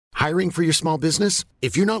Hiring for your small business?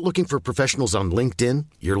 If you're not looking for professionals on LinkedIn,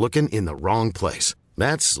 you're looking in the wrong place.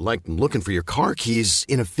 That's like looking for your car keys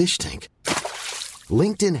in a fish tank.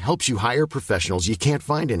 LinkedIn helps you hire professionals you can't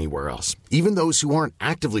find anywhere else, even those who aren't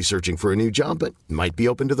actively searching for a new job but might be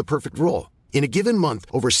open to the perfect role. In a given month,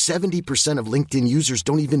 over 70% of LinkedIn users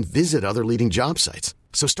don't even visit other leading job sites.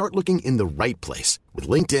 So start looking in the right place. With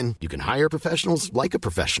LinkedIn, you can hire professionals like a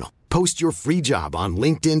professional. Post your free job on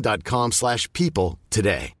linkedin.com/people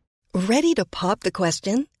today. Ready to pop the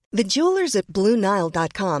question? The jewelers at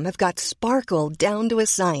BlueNile.com have got sparkle down to a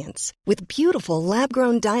science with beautiful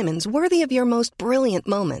lab-grown diamonds worthy of your most brilliant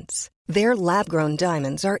moments. Their lab-grown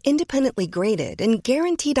diamonds are independently graded and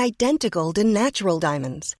guaranteed identical to natural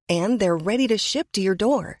diamonds, and they're ready to ship to your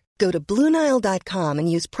door. Go to BlueNile.com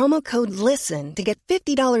and use promo code LISTEN to get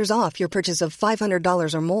 $50 off your purchase of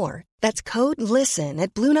 $500 or more. That's code LISTEN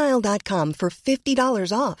at BlueNile.com for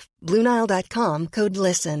 $50 off. BlueNile.com, code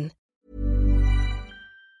LISTEN.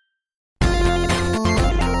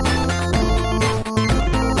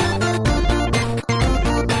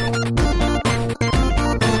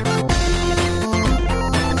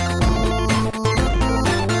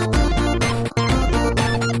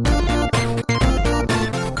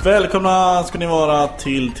 Välkomna ska ni vara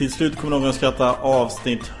till slut kommer någon skratta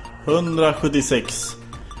avsnitt 176.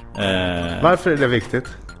 Varför är det viktigt?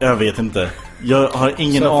 Jag vet inte. Jag har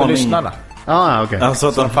ingen aning. För lyssnarna. Okej. Alltså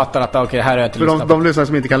att de fattar att okej, här är jag inte för lyssnat de lyssnar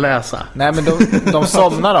som inte kan läsa. Nej, men de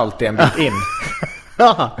somnar alltid en bit in.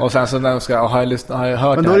 Och sen så när de ska har jag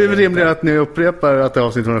hört. Men då är det väl rimligt att ni upprepar att det är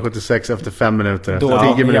avsnitt 176 efter 5 minuter.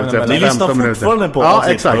 Då 10 minuter efter 15 minuter. Ni lyssnar fortfarande på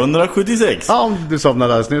avsnitt 176. Ja, om du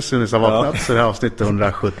somnade alldeles nyss och nyss har vaknat så är det avsnitt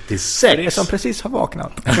 176. Det är som precis har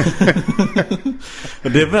vaknat.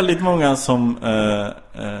 Det är väldigt många som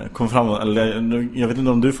kom fram, eller jag vet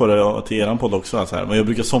inte om du får det till eran podd också så här, men jag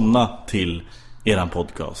brukar somna till eran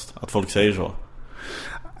podcast. Att folk säger så.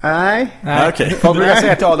 Nej. Okay. Folk brukar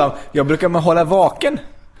säga till Adam, jag brukar hålla vaken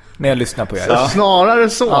när jag lyssnar på er. Ja. Snarare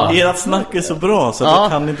så. Ja. Ert snack är så bra så att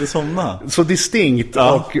jag kan inte somna. Så distinkt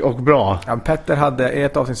och bra. Ja, Petter hade i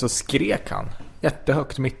ett avsnitt så skrek han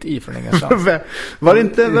jättehögt mitt i från ingenstans. Var det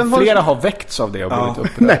inte flera har väckts av det och blivit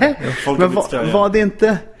uppe. Nej. Men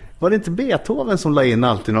var det inte Beethoven som la in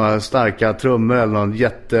alltid några starka trummor eller någon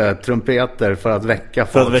jättetrumpeten för att väcka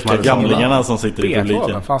folk? För att väcka gamlingarna som sitter i publiken.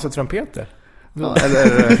 Beethoven, fanns det trumpeter? Ja,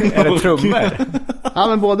 eller trummor? Ja,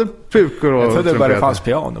 men både pukor och jag trodde trumpeter. Det fanns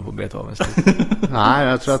piano på Beethovens tid. Nej,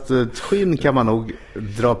 jag tror att skinn kan man nog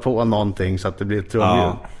dra på någonting så att det blir ett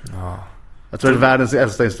trumljud. Ja. Jag tror det är världens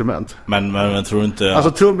äldsta instrument. Men tror inte...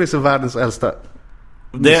 Alltså trummis är världens äldsta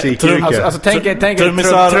musikyrke. Alltså tänk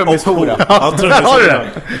trummishora. Ja, Där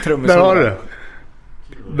har du det.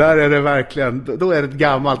 Där är det verkligen. Då är det ett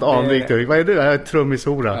gammalt anrikt. Vad är du? Jag är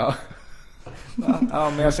trummishora. Ja.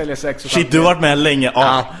 Ja, men jag säljer sex och shit, du har varit med länge.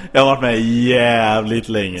 Ja, jag har varit med jävligt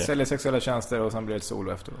länge. Säljer sexuella tjänster och sen blir det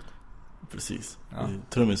solo efteråt. Precis.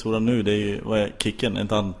 Trummishora nu, det är ju, vad är kicken?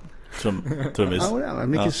 Inte han trummis. Ja,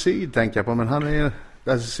 mycket Syd tänker jag på, men han är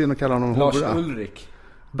det är synd att kalla honom Lars hora. Ulrik.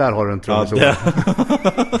 Där har du en trummishora.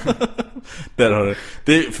 Där har du.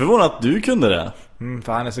 Det är förvånande att du kunde det.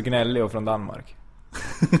 För han är så gnällig och från Danmark.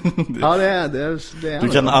 Ja, det är du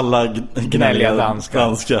kan alla gnälliga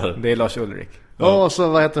danskar. Det är Lars Ulrik. Och så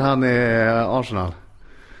vad heter han i Arsenal?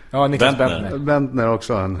 Ja, Niklas Bentner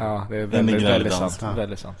också. Ja, det är väldigt sant. Ja.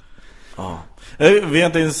 Väldigt sant. Ja. Vi har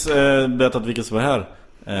inte ens berättat vilka som är här.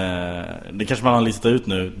 Det kanske man har listat ut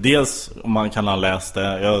nu. Dels om man kan ha läst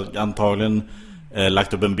det. Jag har antagligen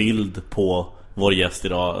lagt upp en bild på vår gäst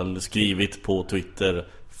idag, eller skrivit på Twitter,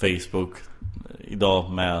 Facebook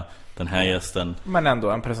idag med den här gästen. Men ändå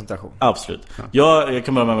en presentation. Absolut. Jag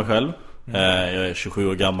kan börja med mig själv. Jag är 27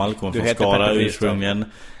 år gammal, kommer från Skara ursprungligen.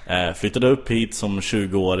 Flyttade upp hit som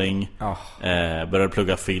 20-åring. Började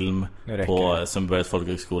plugga film på Sundbybergs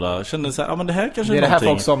folkhögskola. Kände så här, men det här kanske är det här någonting.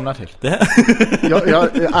 folk somnar till. Det här.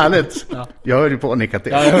 Ärligt. Jag höll ju på att nicka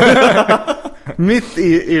till. Mitt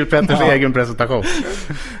i Petters egen presentation.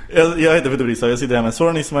 Jag heter Petter Brisa. Jag sitter här med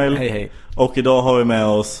Soran Ismail. Hej. Och idag har vi med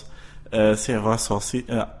oss se vad jag sa.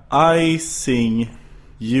 I sing,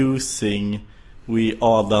 you sing, we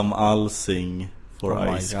Adam Alsing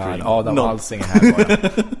for ice cream. Adam Alsing är här bara.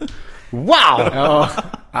 Wow!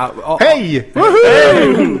 Hej!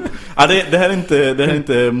 Det här är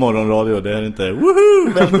inte morgonradio. Det här är inte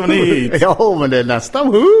woohoo, välkommen hit. Ja, men det är nästan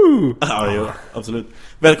woohoo. Ja, absolut.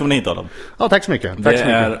 Välkommen hit, Adam. Ja, tack så mycket. Vad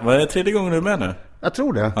är det, tredje gången du är med nu? Jag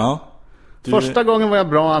tror det. Ja. Första gången var jag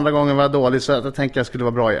bra, andra gången var jag dålig, så jag tänkte jag skulle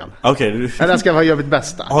vara bra igen. Okej. Eller jag ska göra mitt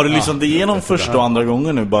bästa. Har du lyssnat igenom första och andra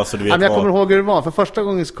gången nu bara så du vet? Jag kommer ihåg hur det var. För första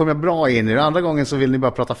gången så kom jag bra in i det. Andra gången så vill ni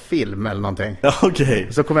bara prata film eller någonting. Ja, okej.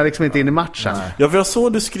 Så kom jag liksom inte in i matchen. Ja, för jag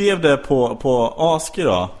såg du skrev det på Aske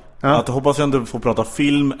då. Ja. Att hoppas jag inte får prata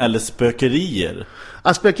film eller spökerier.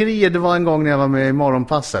 Spökerier, det var en gång när jag var med i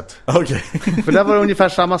Morgonpasset. Okej. För där var det ungefär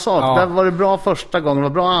samma sak. Där var det bra första gången, det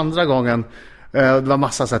var bra andra gången. Det var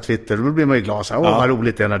massa så här Twitter. Då blir man ju glad så här, vad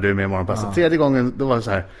roligt det är när du är med i Morgonpasset. Tredje gången, då var det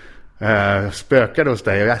så här, spökade hos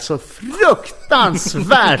dig. Och jag är så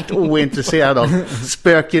fruktansvärt ointresserad av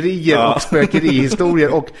spökerier och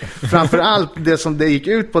spökerihistorier. Och framförallt det som det gick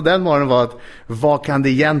ut på den morgonen var att vad kan det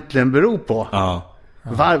egentligen bero på?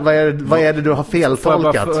 Vad är det du har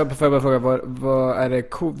feltolkat? Får jag bara fråga,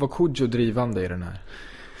 vad Kodjo drivande i den här?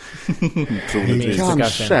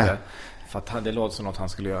 Kanske. För att det låter som något han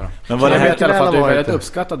skulle göra. Men vad jag det vet i alla fall att du är väldigt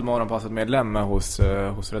uppskattad Morgonpasset-medlem hos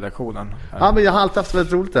redaktionen. Ja, men jag har alltid haft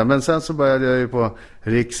väldigt roligt där. Men sen så började jag ju på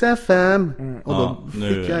Riks FM. Och då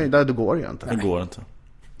fick jag då går det ju inte. Det går inte.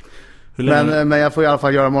 Men jag får i alla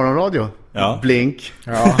fall göra morgonradio. Ja. Blink.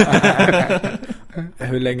 Ja.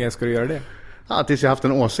 Hur länge ska du göra det? Ja, tills jag haft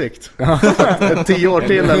en åsikt. 10 år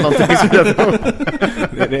till eller någonting.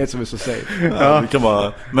 Det är det som är så safe. Ja, det kan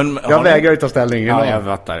vara... Men jag vägrar ta ställning. Ja, jag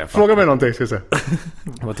fattar. Fråga mig någonting, ska jag säga.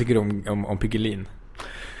 Vad tycker du om Piggelin?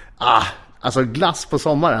 Alltså glass på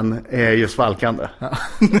sommaren är ju svalkande.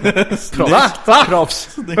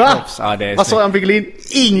 Proffs. Ja, vad sa jag om Piggelin?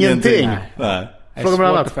 Ingenting. Nej. Fråga mig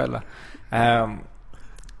annat.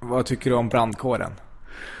 Vad tycker du om brandkåren?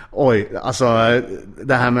 Oj, alltså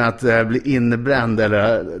det här med att bli innebränd,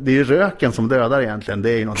 eller det är ju röken som dödar egentligen. Det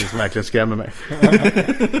är ju något som verkligen skrämmer mig.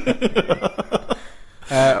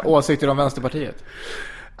 Åsikter om Vänsterpartiet?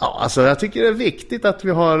 Ja, alltså jag tycker det är viktigt att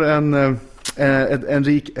vi har en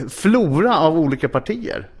rik flora av olika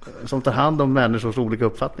partier som tar hand om människors olika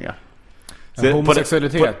uppfattningar.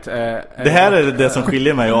 Homosexualitet. Det här är det som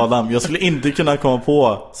skiljer mig och Adam. Jag skulle inte kunna komma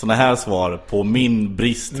på såna här svar på min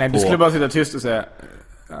brist. Nej, du skulle bara sitta tyst och säga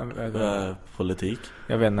politik.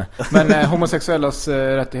 Jag vet inte. Men homosexuellas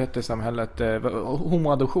rättigheter i samhället,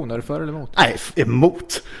 homoadoption, är du för eller emot? Nej,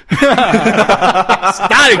 emot.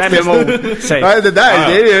 Starkt emot. Nej, det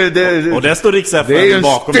där det och det står Riks FM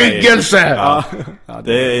bakom mig. Det är en styggelse. Ja.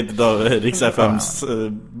 Det är inte då Riks FMs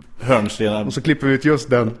hörnstenar. Och så klipper vi ut just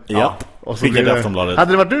den. Ja. Och så blir det...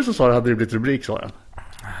 Hade det varit du som sa det, hade det blivit rubrik, sa jag.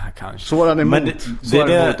 Kanske. Sådan emot. Men det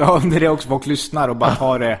är det också, folk lyssnar och bara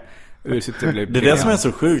har det. Det är det som är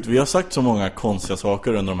så sjukt. Vi har sagt så många konstiga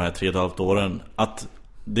saker under de här 3,5 åren att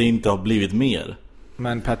det inte har blivit mer.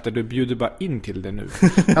 Men Petter, du bjuder bara in till det nu.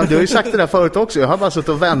 Ja, du har ju sagt det där förut också. Jag har bara suttit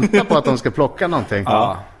och väntat på att de ska plocka någonting.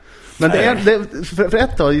 Ja. Men det är, för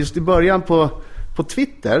ett tag, just i början på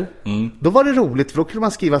Twitter, då var det roligt, för då kunde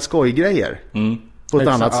man skriva skojgrejer på ett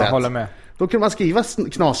annat sätt. Håller med. Då kunde man skriva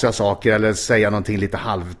knasiga saker eller säga någonting lite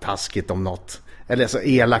halvtaskigt om något. Eller så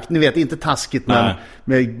elakt, ni vet, inte taskigt, men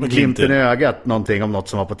med glimten i ögat någonting om något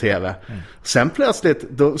som var på tv. Sen plötsligt,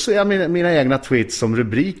 då ser jag mina egna tweets som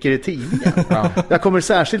rubriker i tidningen. Jag kommer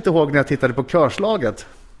särskilt ihåg när jag tittade på körslaget.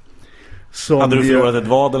 Hade du förlorat ett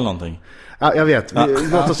vad eller någonting? Ja, jag vet.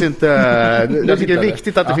 Låt oss inte... Jag tycker det är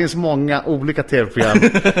viktigt att det finns många olika tv-program.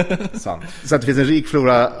 Sant. Så att det finns en rik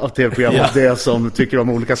flora av tv-program och det som tycker om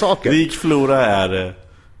olika saker. Rik flora är...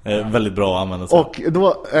 väldigt bra att använda sig. Och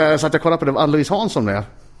då så att jag kollade på det, Ann-Louise Hansson med.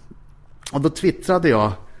 Och då twittrade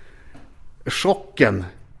jag chocken,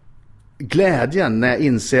 glädjen när jag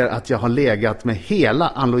inser att jag har legat med hela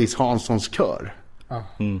Ann-Louise Hanssons kör.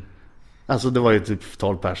 Alltså det var ju typ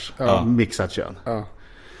 12 pers mixat kön.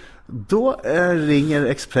 Då ringer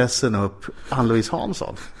Expressen upp Ann-Louise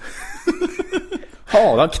Hansson.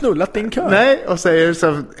 Har han knullat din kör? Nej, och säger så,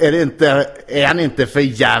 är han inte för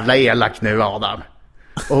jävla elak nu, Adam?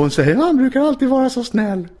 Och hon säger, han brukar alltid vara så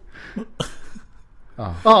snäll.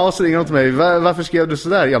 Ja, och så ringer hon till mig, varför skrev du så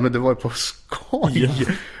där? Ja, men det var ju på skoj.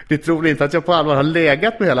 Det tror inte att jag på allvar har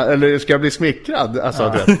legat med hela, eller ska jag bli smickrad?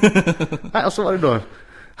 Alltså, nej, och så var det då.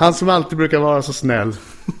 Han som alltid brukar vara så snäll.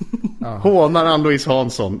 Hånar Ann-Louise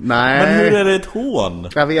Hansson. Nej. Men hur är det ett hån?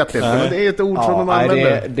 Jag vet inte, men det är ett ord som de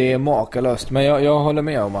använder. Det är makalöst, men jag håller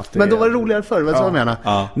med om att det. Men då var det roligare förr, vet du vad jag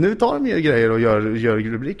menar? Nu tar de ju grejer och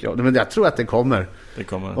gör rubriker av det. Men jag tror att det kommer.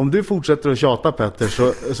 Om du fortsätter att tjata, Petter,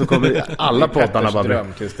 så kommer alla poddarna bara...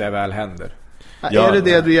 dröm tills det väl händer. Är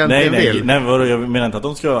det du egentligen vill? Nej, jag menar inte att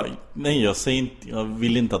de ska... Nej, jag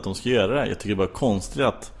vill inte att de ska göra det. Jag tycker det är bara konstigt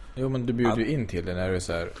att... Jo, men du bjuder ju in till det när du är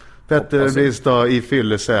så här... Petter Bristad i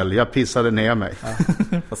fyllecell. Jag pissade ner mig.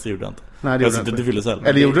 Fast det gjorde jag inte. Nej, det gjorde inte i fyllecell.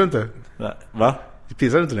 Eller gjorde du inte? Nej. Va?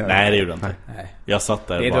 Pissade du inte ner? Nej, det gjorde jag inte. Nej. Jag satt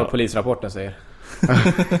där Det är bara... då polisrapporten säger.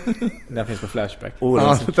 Den finns på Flashback.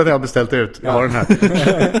 Ja, den har jag beställt ut. Jag har den här.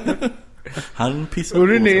 Han pissade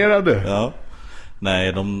Urinerade. Ja.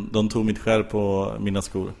 Nej, de tog mitt skär på mina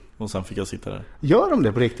skor. Och sen fick jag sitta där. Gör de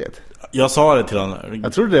det på riktigt? Jag sa det till honom.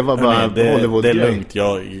 Jag trodde det var bara Hollywood. Det är lugnt.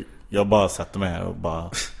 Jag bara sätter mig här och bara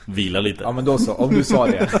vilar lite. Ja, men då så. Om du sa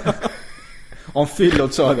det. Om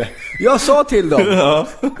Fyllot sa det. Jag sa till dem. Ja.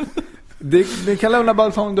 Det kan lämna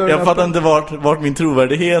balkongdörren. Jag fattar inte vart min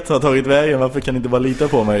trovärdighet har tagit vägen. Varför kan ni inte bara lita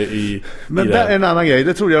på mig Men det är en annan grej.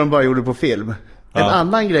 Det trodde jag de bara gjorde på film. En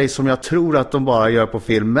annan grej som jag tror att de bara gör på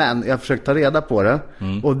film, men jag har försökt ta reda på det.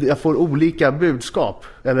 Och jag får olika budskap.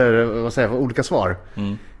 Eller vad säger jag, olika svar.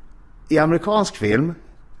 I amerikansk film,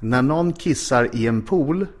 när någon kissar i en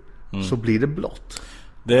pool så blir det blått.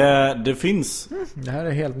 Det finns. Det här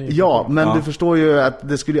är helt nytt. Ja, men du förstår ju att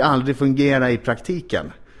det skulle aldrig fungera i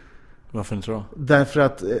praktiken. Varför inte då? Därför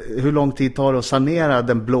att hur lång tid tar det att sanera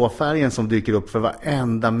den blå färgen som dyker upp, för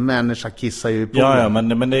varenda människa kissar ju i poolen.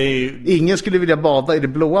 Ja, men det är ju... Ingen skulle vilja bada i det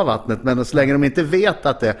blåa vattnet, men så länge de inte vet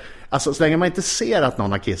att det... Alltså så länge man inte ser att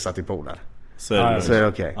någon har kissat i poolen, så är det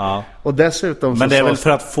okej. Ja. Och dessutom men så det är väl för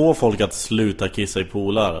att få folk att sluta kissa i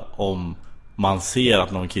poolar om man ser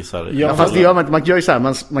att någon kissar. Ja, fast det gör man inte. Man gör ju så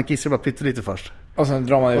här, man kissar bara pyttelite först. Och sen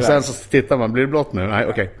drar man iväg. Och sen så tittar man, blir det blått nu? Nej,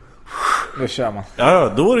 okej. Då kör man.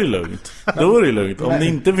 Ja, då är det lugnt. Då är det lugnt. Om det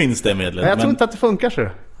inte finns det medlet. Nej, jag tror inte att det funkar så.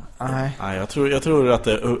 Nej. Nej, jag tror att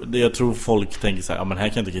jag tror folk tänker så här, ja men här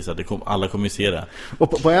kan jag inte kissa, alla kommer ju se det.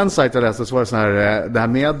 Och på en sajt jag läste så var det så här, det här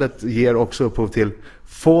medlet ger också upphov till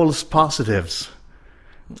false positives.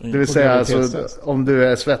 Det vill säga alltså, om du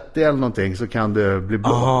är svettig eller någonting så kan du bli blå.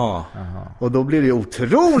 Aha. Och då blir det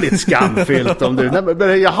otroligt skamfyllt om du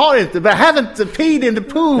jag har inte, but I haven't peed in the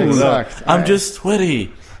pool. Exakt. I'm just sweaty.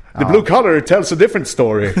 The blue color tells a different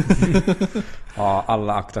story. Ja,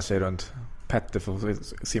 alla aktar sig runt. Petter får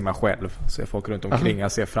simma själv. Ser folk runt omkring.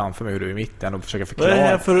 Jag ser framför mig hur du är i mitten och försöker förklara. Vad är det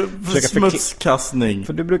här för smutskastning?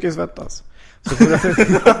 För du brukar ju svettas. Så till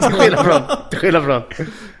skillnad från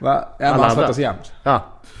va? Ja, man svettas jämt. Ja.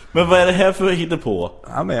 Men vad är det här för hittepå?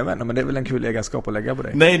 Ja, men jag vet inte, men det är väl en kul egenskap att lägga på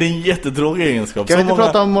dig. Nej, det är en jättetråkig egenskap. Kan vi inte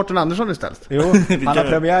prata om Mårten Andersson istället? Jo, han har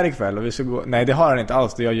premiär ikväll och vi ska gå... Nej, det har han inte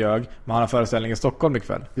alls, det jag ljög. Men han har föreställning i Stockholm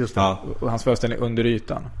ikväll. Just det. Ja. Och hans föreställning Under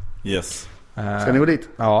ytan. Yes. Ska ni gå dit?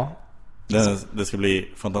 Ja. Det ska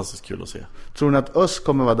bli fantastiskt kul att se. Tror ni att Öss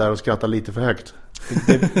kommer vara där och skratta lite för högt?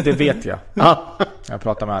 Det vet jag. Ja. Jag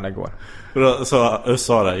pratade med henne igår. Så Öss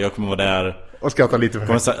sa det, jag kommer vara där och skratta lite för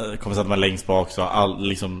högt. Kommer sätta mig längst bak så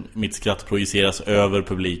liksom, mitt skratt projiceras över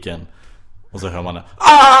publiken. Och så hör man det.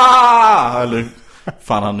 Ah! Eller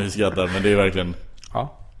fan han nu skrattar, men det är verkligen...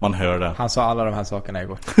 Ja. Man hör det. Han sa alla de här sakerna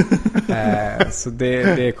igår. Så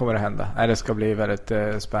det kommer att hända. Det ska bli väldigt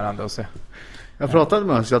spännande att se. Jag pratade med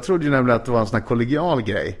honom, så jag trodde ju nämligen att det var en sån här kollegial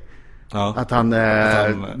grej. Ja. Att han,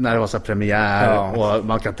 när det var så här premiär och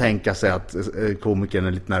man kan tänka sig att komikern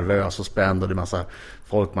är lite nervös och spänd och det är massa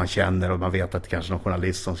folk man känner och man vet att det kanske är någon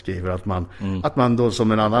journalist som skriver att man då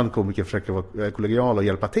som en annan komiker försöker vara kollegial och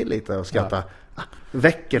hjälpa till lite och skratta,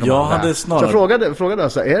 väcker de jag andra. hade snarare... Så jag frågade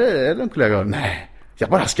så är det en kollega? Nej, jag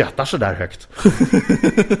bara skrattar så där högt.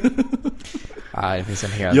 Nej, det finns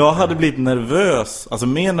en hel... Jag hade blivit nervös, alltså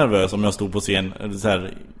mer nervös om jag stod på scen så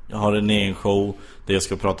här, jag har en egen show där jag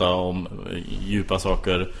ska prata om djupa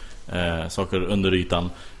saker, saker under ytan,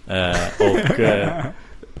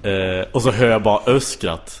 och så hör jag bara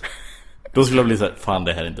öskrat. Då skulle jag bli så här, fan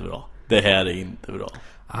det här är inte bra. Det här är inte bra.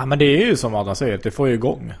 Ja, men det är ju som Adam säger, det får ju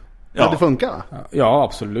igång. Ja, det funkar. Ja,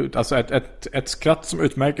 absolut. Alltså ett skratt som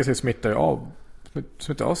utmärker sig smittar av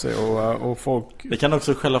sig och folk... Det kan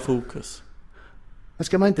också skälla fokus. Men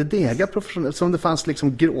ska man inte dega professionellt, som det fanns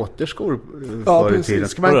liksom gråterskor förr i tiden?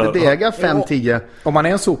 Ska man inte dega 5-10 om man är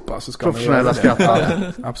en sopa så ska professionella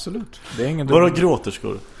skrattare? Absolut. Det är ingen Vadå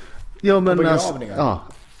gråterskor? Ja, men alltså, ja.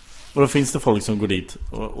 Och då finns det folk som går dit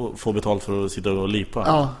och får betalt för att sitta och lipa?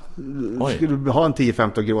 Ja. Skulle du ha en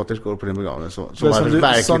 10-15 gråterskor på din begravning så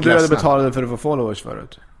som du hade betalat för att få followers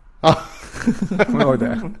förut. Kommer du ihåg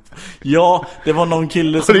det? Ja, det var någon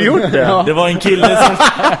kille som... Har du gjort det? Ja. Det var en kille som...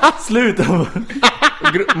 Sluta!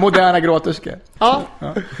 Moderna gråterskor. Ja.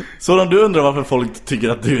 Så om du undrar varför folk tycker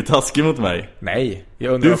att du är taskig mot mig? Nej,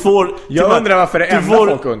 jag undrar varför det enda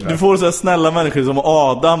folk undrar. Du får så här snälla människor som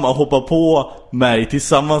Adam att hoppa på mig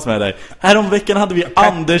tillsammans med dig. Här om veckan hade vi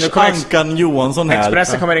Anders Ankan Johansson här.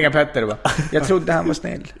 Expressen kommer ringa Petter och bara, jag trodde han var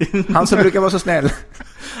snäll. Han som brukar vara så snäll.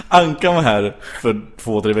 Ankan var här för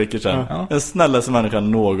 2-3 veckor sedan. Den snällaste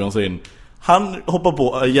människan någonsin. Han hoppar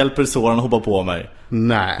på, hjälper Soran hoppa på mig.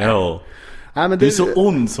 Nej. Jo. Nej, men Du är så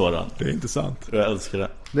ond sådan. Det är inte sant. Jag älskar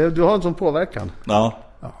det. Du har en sån påverkan. Ja.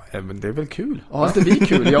 Ja, men det är väl kul. Har inte vi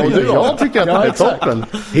kul? Jag och du. Jag tycker att det är exakt. toppen.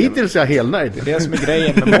 Hittills är jag helt nöjd. Det är som är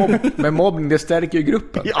grejen med mobbning, det stärker ju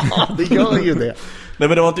gruppen. Ja, det gör ju det. Nej, men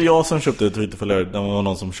det var inte jag som köpte Twitterföljare. Det var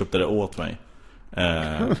någon som köpte det åt mig.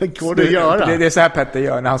 Går det att göra? Det är så här Petter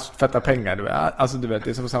gör när han tvättar pengar. Alltså du vet, det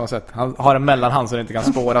är så på samma sätt. Han har en mellanhand så det inte kan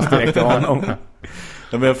spåras direkt till honom.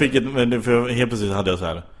 Ja, men jag fick för helt plötsligt hade jag så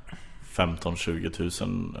här 15-20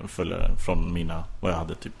 000 följare från mina, vad jag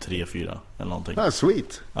hade, typ 3-4 eller någonting. Ah,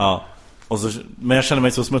 sweet. Ja. Och så, men jag kände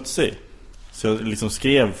mig så smutsig. Så jag liksom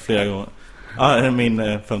skrev flera gånger. Ja, är min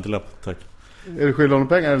 50-lapp, tack. Är du skyldig honom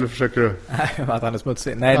pengar eller försöker du? Nej, att han är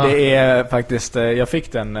smutsig. Nej, det är faktiskt, jag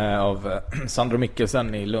fick den av Sandro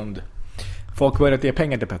Mikkelsen i Lund. Folk började ge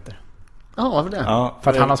pengar till Petter. Ja, varför det? Ja,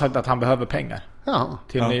 För att han har sagt att han behöver pengar Ja.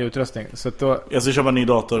 till ny utrustning. Så då, jag ska köpa en ny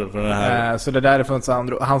dator för den här. så det där är från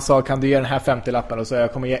Sandro. Han sa, kan du ge den här 50-lappen? Och så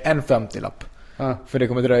jag kommer ge en 50-lapp. Ja. För det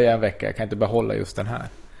kommer dröja en vecka. Jag kan inte behålla just den här.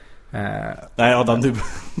 Nej, Adam, du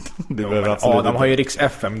behöver absolut Adam inte. har ju Riks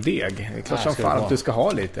FM-deg. Det är klart som ska det fan vara. att du ska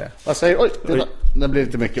ha lite. Vad säger du? Oj, det blir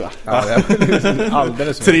lite mycket, va? Ja, det är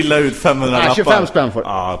alldeles för Trilla ut 500 lappar. 25 spänn får du.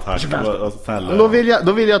 Ja, tack.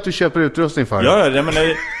 Då vill jag att du köper utrustning för det. Ja, men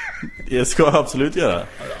jag ska absolut göra.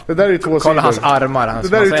 Det där är ju 2 sidor. Kolla hans armar. Han Det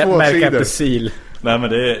där är ska 2 märka sidor. efter sil. Nej,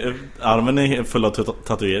 men armen är full av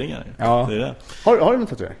tatueringar. Ja. Det är det. Har du en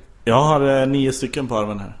tatuering? Jag har 9 stycken på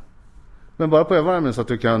armen här. Men bara på överarmen så att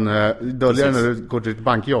du kan dölja den när du går till ditt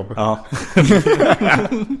bankjobb. Ja.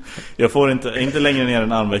 Jag får inte längre ner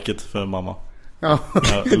än armvecket för mamma. Ja. Jag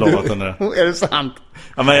har lovat henne det. Är det sant?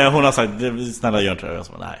 Ja, men hon har sagt, snälla gör inte det. Jag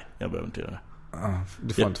sa, nej, jag behöver inte göra det.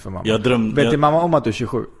 Du får inte för mamma. Jag drömde. Vet din mamma om att du är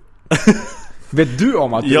 27? Vet du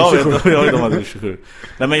om att du är Jag 27? vet om att du är 27.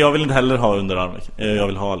 Nej, men jag vill inte heller ha under armen. Jag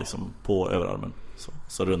vill ha liksom på överarmen.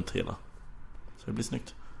 Så runt hela. Så det blir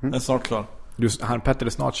snyggt. Den är snart klar. Petter är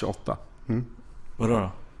snart 28. Vadå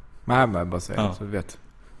då? Nej, men bara säga så du vet.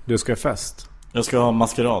 Du ska ha fest. Jag ska ha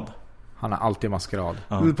maskerad. Han har alltid maskerad.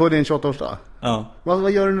 På din 28-årsdag? Ja.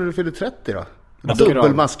 Vad gör du när du fyller 30 då? Maskerad.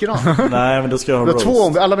 Dubbelmaskerad. Nej, men då ska jag ha Du har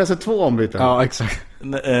roast. alla med sig 2 ombyten. Ja, exakt.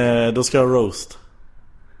 Då ska jag ha roast.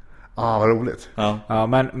 Vad roligt. Ja. Ja,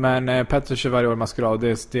 men Petter kör varje år maskerad.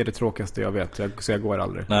 Det är det tråkigaste jag vet. Så jag går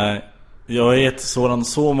aldrig. Nej. Jag har gett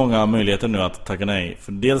så många möjligheter nu att tacka nej.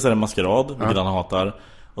 För dels är det maskerad, vilket han hatar.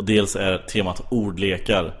 Och dels är temat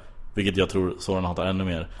ordlekar, vilket jag tror Soran hatar ännu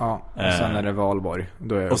mer. Ja, och sen är det Valborg.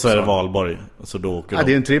 Och så är det Valborg. Så då åker de.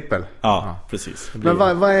 Det är en trippel. Ja, precis. Men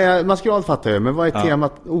vad är maskerad fattar jag, men vad är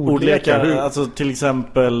temat ordlekar? Alltså till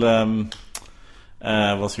exempel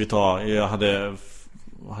vad ska vi ta? Jag hade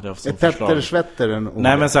haft som förslag. Petter Svetter en ord.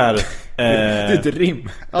 Nej, men så här Det är ett rim.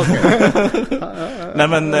 nej,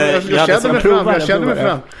 men jag känner mig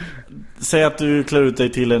fram. Säg att du klär ut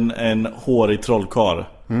dig till en hårig trollkarl.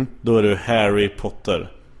 Då är du Harry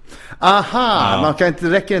Potter. Aha,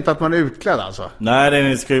 räcker inte att man är utklädd alltså. Nej,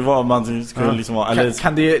 det ska ju vara, man ska ju liksom vara, eller...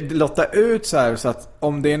 Kan det lotta ut så här, så att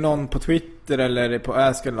om det är någon på Twitter eller på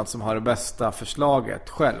Ask eller något som har det bästa förslaget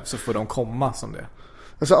själv, så får de komma som det.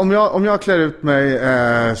 Alltså om jag klär ut mig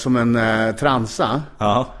som en transa,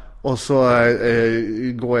 och så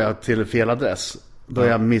går jag till fel adress, då är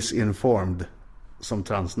jag misinformed som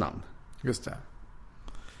transnamn. Just det.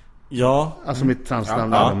 Ja. Alltså mitt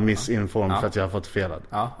transnamn är misinformed för att jag har fått fel.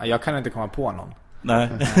 Ja, jag kan inte komma på någon. Nej.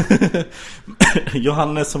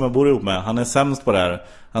 Johannes som jag bor ihop med, han är sämst på det här.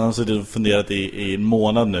 Han har suttit och funderat i en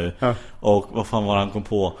månad nu. Och vad fan var han kom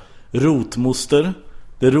på? Rotmoster.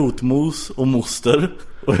 Det är rotmos och moster.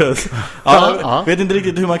 Och jag vet inte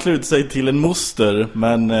riktigt hur man klär ut sig till en moster,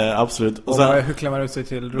 men absolut. Och sen, hur klär man ut sig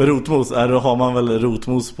till rotmos? Då har man väl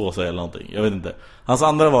rotmos på sig eller någonting. Jag vet inte. Hans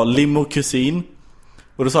andra var limokusin.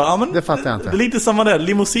 Och du sa, men det fattar jag inte. Det är lite samma där.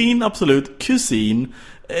 Limousin, absolut. Kusin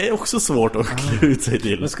är också svårt att klä ut sig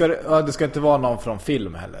till. Men det ska inte vara någon från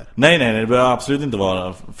film heller. Nej, det behöver absolut inte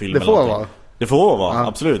vara film. Det får vara. Det får vara,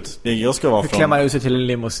 absolut. Jag ska vara hur klär man ut sig till en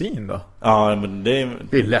limousin då? Ja, men det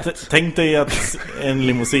är lätt. Tänk dig att en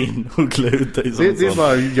limousin och klä ut dig som det är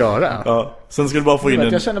bara att göra. Ja. Sen ska du bara få in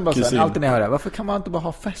en jag känner bara kusin. så här, alltid när jag hör det. Varför kan man inte bara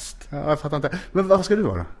ha fest? Ja, jag fattar inte. Men vad ska du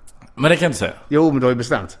vara? Men det kan jag inte säga. Jo, men du har ju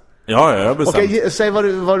bestämt. Ja, jag har bestämt. Okej, säg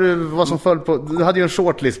vad som föll på. Du hade ju en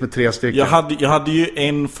shortlist med 3 stycken. Jag hade ju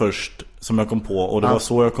en först som jag kom på. Och det var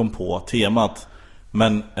så jag kom på temat.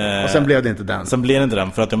 Men, och sen blev det inte den. Sen blev det inte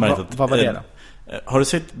den för att jag märkte att... Vad var det då? Har du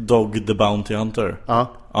sett Dog the Bounty Hunter?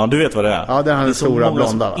 Ja. Ja, du vet vad det är. Ja, det är han stora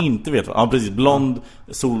blonda, va? Inte vet vad. Ja, precis. Blond,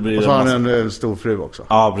 solbrillor. Och så har han en stor fru också.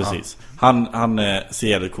 Ja, precis. Han ser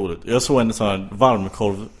jävligt cool ut. Jag såg en sån här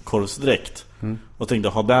varmkorvsdräkt och tänkte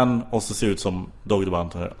ha den och så ser ut som Dog the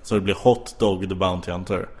Bounty Hunter. Så det blir Hot Dog the Bounty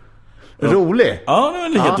Hunter. Rolig. Ja,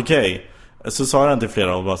 det var helt okej. Så sa jag den till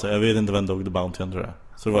flera och bara så, jag vet inte vem Dog the Bounty Hunter är.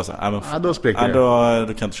 Så det var så här, då spricker det. Då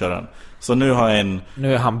kan jag inte köra den. Så nu har jag en...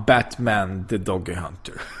 Nu är han Batman the Doggy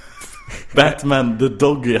Hunter. Batman the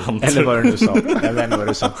Doggy Hunter. Eller vad du sa. Jag vet inte vad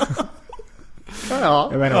du sa. Ja.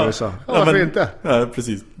 Jag vet inte vad du sa. Varför inte? Ja,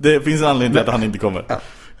 precis. Det finns en anledning till att han inte kommer.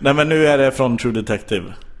 Nej, men nu är det från True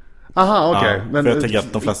Detective. Aha, okej. Ja, Men för jag tänker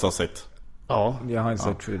att de flesta har sett. Ja. Jag har inte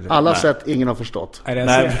sett True Detective. Alla har sett, ingen har förstått. Är det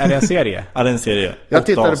en serie? Ja, det är en serie. Jag 8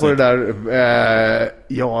 tittade på avsnitt. det där,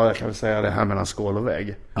 jag kan väl säga det här mellan skål och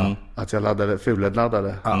vägg. Att jag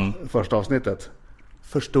fulladdade första avsnittet.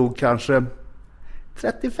 Förstod kanske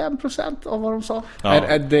 35% av vad de sa.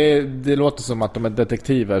 Ja. Det låter som att de är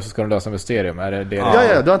detektiver så ska de lösa mysterium. Är det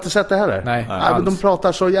Ja, du har inte sett det heller? Nej, men de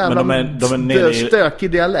pratar så jävla Men de är nere i-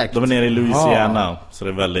 stökig dialekt. De är nere i Louisiana, så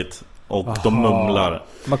det är väldigt... Och de mumlar.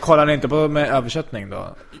 Man kollar inte på med översättning då?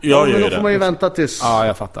 Jag Men gör då ju får man ju det. vänta tills. Ja,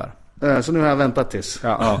 jag fattar. Så nu har jag väntat tills.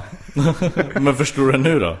 Ja. Men förstår du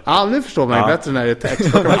nu då? Ja, nu förstår man ju bättre när det är text.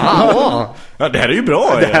 Ja, det här är ju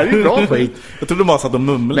bra. Det här är ju bra skit. Jag trodde bara satt och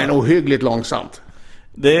mumlade. Men ohyggligt långsamt.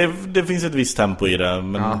 Det finns ett visst tempo i det.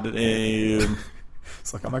 Men det är ju...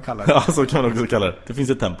 Så kan man kalla det. Ja, så kan man också kalla det. Det finns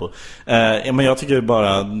ett tempo. Men jag tycker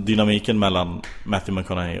bara dynamiken mellan Matthew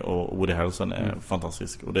McConaughey och Woody Harrelson är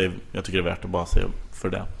fantastisk. Och jag tycker det är värt att bara se för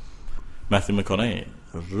det. Matthew McConaughey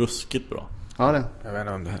är ruskigt bra. Ja, det. Jag vet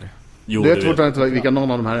inte om det här är. Jo, Du vet vet. fortfarande inte vilka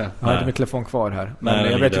någon av de här är. Jag har inte min telefon kvar här. Men Nej, jag det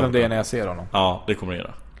vet ju ligger vem det är där. när jag ser honom. Ja, det kommer det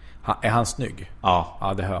göra. Är han snygg? Ja.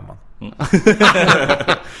 Ja, det hör man.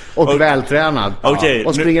 Och vältränad. Okej,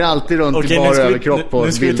 Och springer alltid runt okej, i nu bara ska vi- överkropp på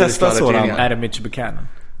nu ska vi bilder i testa skvallertidningar. sådan. Är det Mitch Buchanan?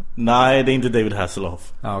 Nej, det är inte David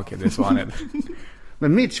Hasselhoff. Ja, okej, det är så han är.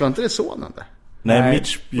 Men Mitch, var inte det sonen där? Nej, Nej.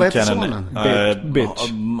 Mitch Vad heter Buchanan. sonen? Bitch.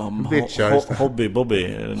 Bitch, ja, just det. Bobby.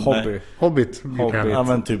 Hobby. Nej. Hobbit. Ja,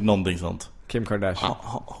 men typ någonting sånt. Kim Kardashian.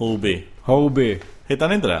 Hobby. Hobby. Hittar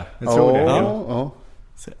ni inte det? Jag tror det. Ja.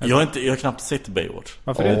 Jag har knappt sett Baywatch.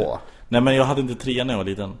 Varför det? Åh. Nej, men jag hade inte 3 när jag var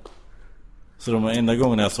liten. Så de enda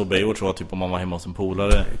gången jag såg Baywatch var typ om man var hemma hos en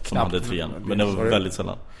polare som Knappt. hade 3. Men det var väldigt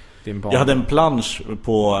sällan. Din barn. Jag hade en plansch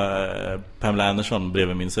på Pamela Anderson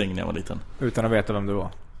bredvid min säng när jag var liten. Utan att veta vem du var.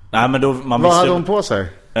 Nej, men då man Vad visste hade hon på sig?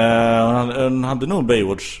 hon hade nog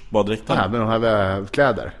Baywatch baddräkten. Ja, men hon hade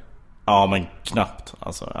kläder. Ja, men knappt.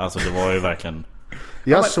 Alltså det var ju verkligen...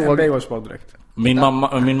 Jag såg... Baywatch var direkt. Min mamma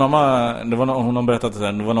hon har berättat att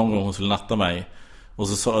det var någon gång hon skulle natta mig. Och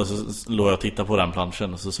så låg jag och tittade på den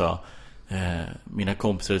planschen och så sa mina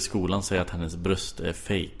kompisar i skolan säger att hennes bröst är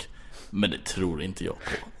fake. Men det tror inte jag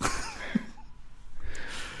på.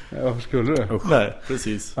 Varför skulle du? Nej,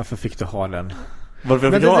 precis. Varför fick du ha den? Varför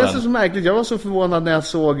jag Men fick det ha är den? så märkligt. Jag var så förvånad när jag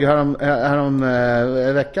såg härom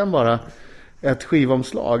veckan bara ett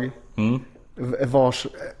skivomslag vars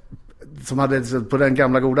som hade på den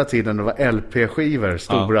gamla goda tiden det var LP-skivor,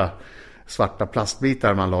 stora svarta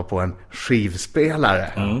plastbitar man la på en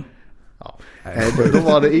skivspelare. Ja. Då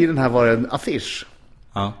var det i den här var det en affisch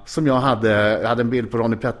som jag hade en bild på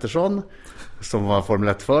Ronnie Pettersson som var Formel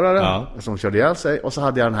 1-förare som körde ihjäl sig, och så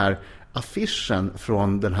hade jag den här affischen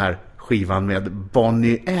från den här skivan med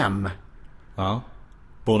Bonnie M. Ja.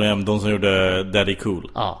 Bonnie M, de som gjorde Daddy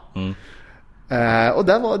Cool. Ja. Och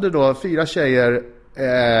där var det då 4 tjejer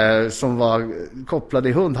som var kopplade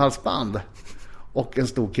i hundhalsband och en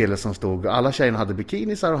stor kille som stod. Alla tjejerna hade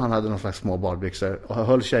bikinisar och han hade någon slags små badbyxor och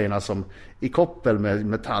höll tjejerna som i koppel med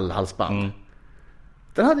metallhalsband.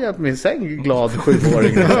 Den hade jag på min säng, glad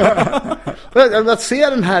 7-åring. Att se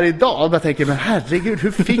den här idag och jag tänker, men herregud,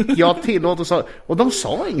 hur fick jag tillåtelse? Och de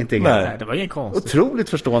sa ingenting. Nej. Det var ingen konst. Otroligt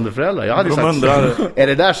förstående föräldrar. Jag hade De sagt, undrar- är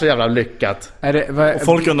det där så jävla lyckat? Och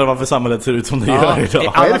folk undrar varför samhället ser ut som det gör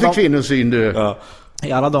idag. Vad är det för kvinnosyn du? Ja.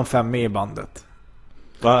 I alla de 5 med i bandet.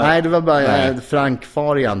 Nej, det var bara Frank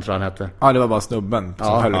Farian tror han hette. Ja, det var bara snubben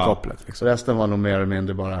som höll i kopplet. Så Liksom. resten var nog mer eller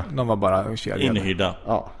mindre bara... De var bara kedjade. Inhyrda.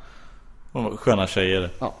 Ja. De var sköna tjejer.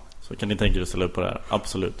 Ja. Så kan ni tänka er att ställa upp på det här.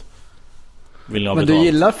 Absolut. Vill ni ha Men du betalt?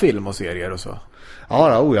 gillar film och serier och så?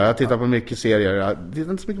 Ja, jag tittar på mycket serier. Jag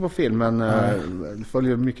tittar inte så mycket på film, men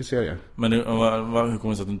följer mycket serier. Men hur kommer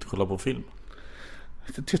det sig att du inte kollar på film?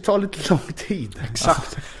 Det tar lite lång tid.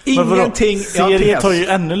 Exakt. Men vadå? Ingenting. Jag har en Serier tes. tar ju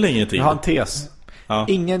ännu längre tid. Jag har en tes. Ja.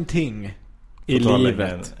 Ingenting i Får ta längre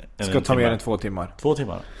livet än ska en ta mer timme. än 2 timmar. 2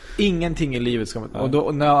 timmar. Ingenting i livet ska... Och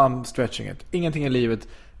då, now I'm stretching it. Ingenting i livet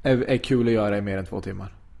är kul att göra i mer än 2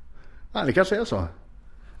 timmar. Ja, det kanske är så.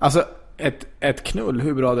 Alltså ett knull,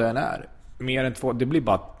 hur bra det än är, mer än 2, det blir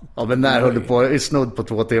bara... Ja, men när höll du på i snudd på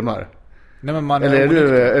 2 timmar? Nej, men man eller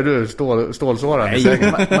är du stålsårad?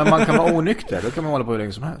 Nej, men man kan vara onykter. Då kan man hålla på hur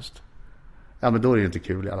länge som helst. Ja, men då är det ju inte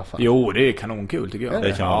kul i alla fall. Jo, det är kanonkul tycker jag.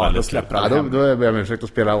 Det kan vara väldigt släpper ja, då ber jag mig försökt att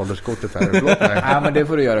spela ålderskortet här. Förlåt mig. Nej, men det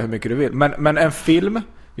får du göra hur mycket du vill. Men en film,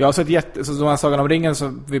 jag har sett så de här Sagan om ringen,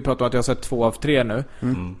 så vi pratar om att jag har sett 2 av 3 nu.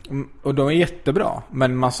 Och de är jättebra,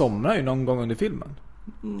 men man somnar ju någon gång under filmen.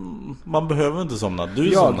 Man behöver inte somna.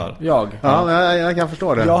 Du somnar. Ja, jag kan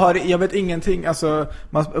förstå det. Jag vet ingenting. Alltså,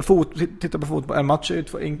 titta på fotboll. En match är ju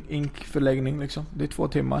 2 inkförläggning liksom. Det är 2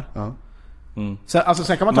 timmar. Ja.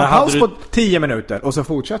 Sen kan man ta en paus på 10 minuter och så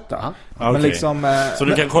fortsätta. Men Okay. liksom, så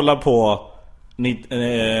du kan kolla på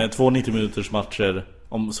 2 90 minuters matcher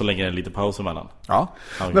så länge det är lite paus emellan. Ja.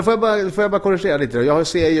 Okay. Men får jag bara korrigera lite då? Jag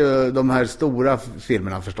ser ju de här stora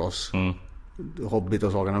filmerna förstås. Hobbit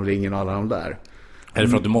och Sagan om ringen och alla de där. Är det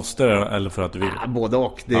för att du måste eller för att du vill? Ja, både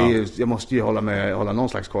och. Det är ju, jag måste ju hålla någon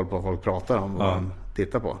slags koll på vad folk pratar om och vad de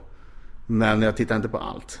tittar på. Men jag tittar inte på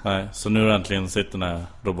allt. Nej, så nu har du äntligen sett den här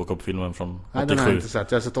Robocop-filmen från 87. Nej, den har jag inte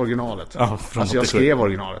sett. Jag har sett originalet. Ja, från alltså jag 87. skrev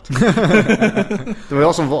originalet. Det var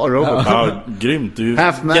jag som var Robocop. Ja, grymt. Du är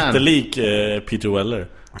Half man. jättelik Peter Weller.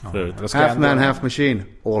 Half man, half machine,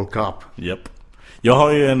 all cop. Japp. Jag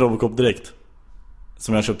har ju en Robocop direkt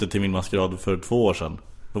som jag köpte till min maskerad för 2 år sedan.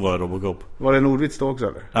 Då var jag Robocop. Var det en ordvits då också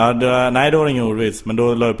eller? Ja, nej, det var ingen ordvits. Men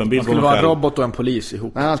då la jag upp en bild på mig skulle vara en själv. robot och en polis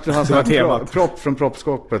ihop. Nej, han skulle ha en propp från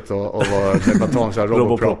proppskåpet och var batong så här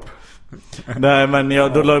Roboprop. Nej, men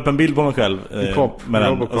då la jag upp en bild på mig själv med den.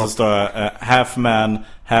 Robocop. Och så står jag half man,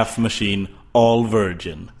 half machine, all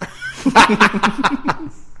virgin.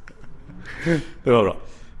 Det var bra.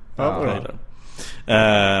 Ja, bra.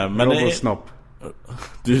 Men Robosnopp.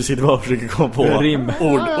 du sitter bara och försöker komma på Rim.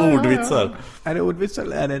 ordvitsar. Är det ordvits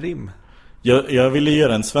eller är det rim? Jag ville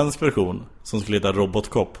göra en svensk version som skulle heta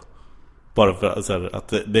Robotcop. Bara för så här,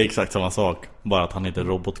 att det är exakt samma sak, bara att han heter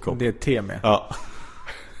Robotcop. Det är ett te med. Ja.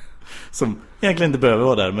 Som egentligen inte behöver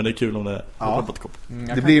vara där, men det är kul om det är Robotcop.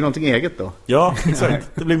 Det blir ju någonting eget då. Ja,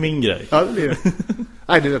 exakt. Det blir min grej. Ja, det blir det.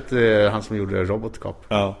 Nej, det är han som gjorde Robotcop.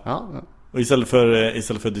 Ja. Och istället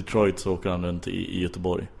för Detroit så åker han runt i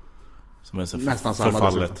Göteborg. Som är så nästan samma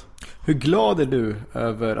förfallet. Hur glad är du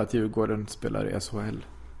över att Djurgården spelar i SHL?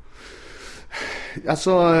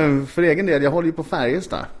 Alltså, för egen del, jag håller ju på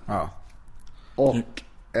Färjestad. Ja. Och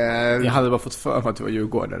jag hade bara fått för mig att du var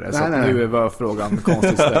djurgårdare. Så nej. nu var frågan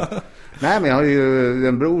konstigt ställd. Nej, men jag har ju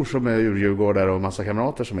en bror som är djurgårdare och massa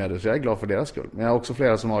kamrater som är det. Så jag är glad för deras skull. Men jag har också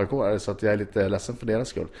flera som AIK-are, så att jag är lite ledsen för deras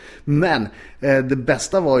skull. Men det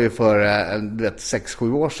bästa var ju för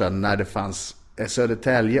 6-7 år sedan när det fanns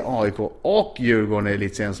Södertälje, AIK och Djurgården i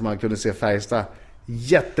elitserien, som man kunde se Färjestad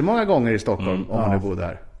jättemånga gånger i Stockholm om man bodde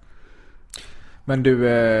här. Men du,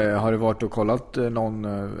 har du varit och kollat någon,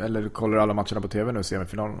 eller kollar alla matcherna på tv nu,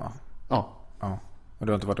 semifinalerna? Ja. Och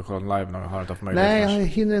du har inte varit och kollat live när du har inte haft möjlighet? Nej, jag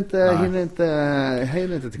hinner inte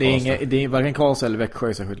till Karlstad. Det är varken Karlstad eller Växjö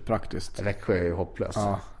är särskilt praktiskt. Växjö är ju hopplöst.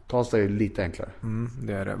 Ja. Karlstad är ju lite enklare.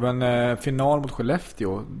 Det är det. Men final mot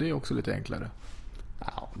Skellefteå, det är också lite enklare.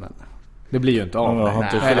 Ja, men det blir ju inte av.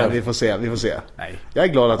 Nej, vi får se. Nej. Jag är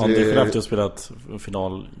glad att Har inte Skellefteå spelat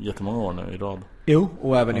final jättemånga år nu i rad? Jo,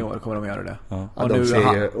 och även i år kommer de göra det. Ja, och de nu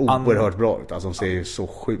ser ju oerhört bra ut. Alltså, de ser ju så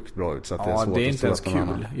sjukt bra ut så att det är svårt det är inte ens att stå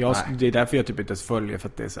kul. Det är därför jag typ inte ens följer, för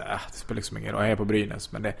att det är så det spelar liksom ingen roll. Jag är på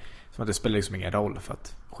Brynäs, men det som att det spelar liksom ingen roll för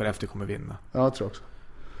att Skellefteå kommer vinna. Ja, jag tror också.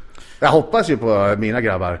 Jag hoppas ju på mina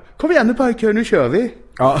grabbar. Kom igen nu pojkar, nu kör vi.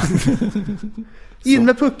 Ja. In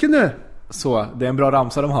med pucken nu. Så, det är en bra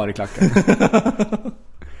ramsa de har i klacken.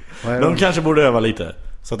 De kanske borde öva lite,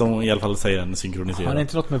 så att de i alla fall säger en synkroniserad. Har det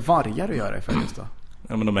inte något med vargar att göra i Färjestad?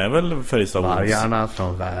 Ja, men de är väl Färjestad. Vargarna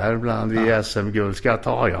från Värmland vi SM-guld ska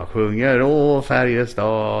ta. Jag sjunger åh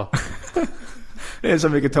Färjestad. Det är så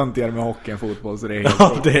mycket töntigare med hockey än fotboll, så det är helt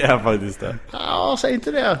Ja, det är faktiskt det. Ja, säg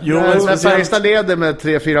inte det. Jo, när Färjestad leder med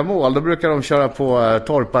 3-4 mål, då brukar de köra på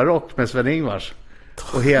Torparrock med Sven-Ingvars.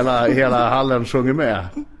 Och hela hallen sjunger med.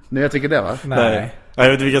 Ni vet vilka det va? Nej.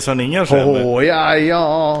 Jag vet vilka Sven-Ingvars är. Åh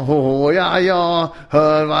ja,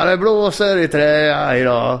 hör vad det blåser i trä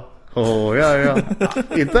idag. Ja.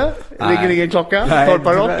 Inte? Ligger ingen klocka?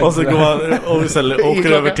 Torparrock? Och så går man och istället åker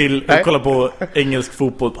klocka. över till och kollar på engelsk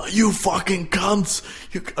fotboll. You fucking cunts!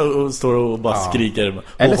 Och står och bara skriker.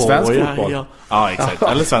 Eller svensk fotboll. Ja, exakt.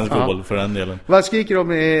 Eller svensk fotboll för den delen. Vad skriker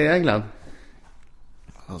de i England?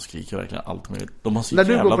 De skriker verkligen allt möjligt. De har så När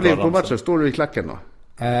du jävla går på bra Liverpool-matcher, ramsor. står du i klacken då?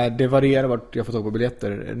 Det varierar vart jag får tag på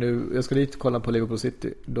biljetter. Nu, jag ska dit kolla på Liverpool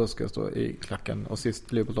City. Då ska jag stå i klacken. Och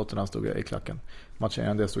sist Liverpool-Tottenham stod jag i klacken. Matchen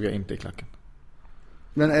innan det stod jag inte i klacken.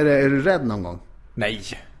 Men är du rädd någon gång? Nej,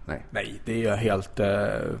 det är helt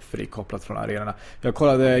frikopplat från arenorna. Jag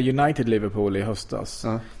kollade United Liverpool i höstas.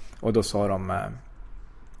 Och då sa de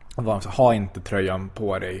ha inte tröjan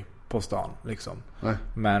på dig på stan liksom. Nej.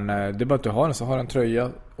 Men det är bara att du har den, så har en tröja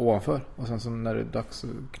ovanför och sen så när det är dags så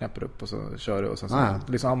knäpper upp och så kör du och sen så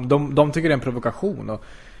liksom, de tycker det är en provokation och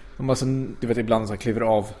de alltså, du vet ibland så kliver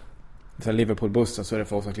av så Liverpool-bussen så är det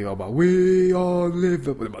folk som kliver av och bara We are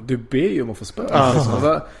Liverpool. Bara, du ber ju om att få spö.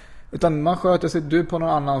 Utan man sköter sig du på någon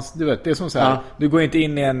annans, du vet, det är som så här, du går inte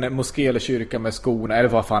in i en moské eller kyrka med skorna eller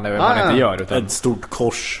vad fan det är man inte gör utan ett stort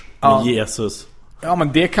kors med Jesus. Ja,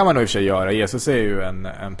 men det kan man nog i och för sig göra. Jesus är ju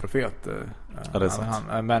en profet. Ja, det är sant.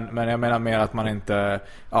 Men jag menar mer att man inte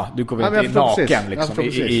du går väl inte naken liksom,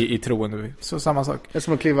 i troen. Så samma sak. Det är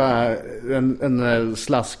som att kliva en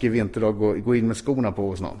slaskig vinterdag och gå in med skorna på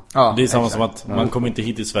hos någon. Ja, det är samma som att man kommer inte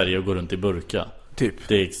hit i Sverige och går runt i burka. Typ.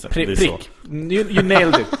 Det är exakt. Det är så.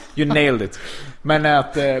 You nailed it. Men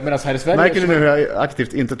alltså här i Sverige märker du nu hur jag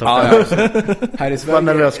aktivt inte tar här i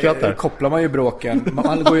Sverige kopplar man ju bråken.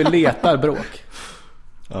 Man går ju och letar bråk.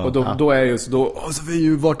 Och då är det ju så då vi är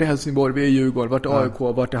ju vart är Helsingborg, vi är Djurgården, vart är AIK,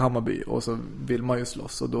 vart är Hammarby och så vill man ju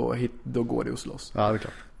slåss och då går det att slåss. Ja, det är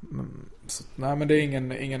klart. Så, nej, men det är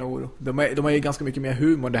ingen oro. De har ju ganska mycket mer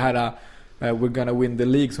humor. Det här We're gonna win the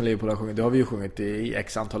league som Liverpool har sjungit, det har vi ju sjungit i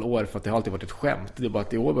x antal år för att det har alltid varit ett skämt. Det är bara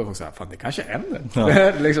att i år börjar folk säga, fan det kanske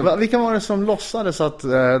händer. Liksom. Vilka var det som lossades att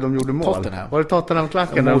de gjorde mål? Tottenham. Var det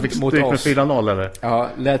Tottenham-klacken när de fick stryk med 4-0 eller? Ja,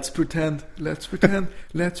 let's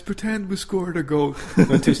pretend we scored a goal.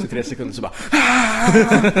 Men tyst i 3 sekunder så bara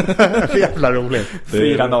jävla roligt.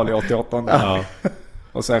 4-0 i 88. Ja.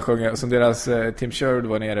 Och sen sjöng som deras Tim Sherwood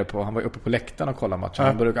var nere på, han var uppe på läktaren och kollade matchen.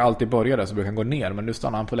 Han brukar alltid börja där så brukar han gå ner, men nu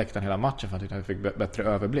stannar han på läktaren hela matchen för han tyckte han fick bättre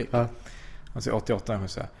överblick. Han säger 88 och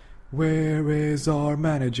säger Where is our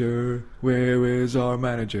manager? Where is our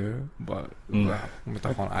manager?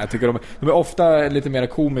 Jag tycker de är ofta lite mer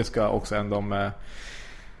komiska också än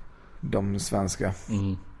de svenska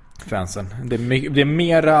fansen. Det är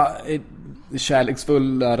mera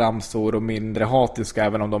kärleksfulla ramsor och mindre hatiska,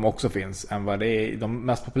 även om de också finns, än vad det är. De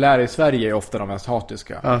mest populära i Sverige är ofta de mest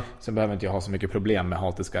hatiska. Sen behöver inte jag ha så mycket problem med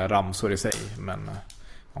hatiska ramsor i sig, men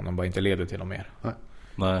om de bara inte leder till något mer.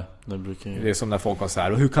 Nej, det brukar ju... Det är som när folk har så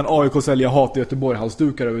här, och hur kan AIK sälja hat i Göteborg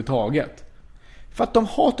halsdukar överhuvudtaget? För att de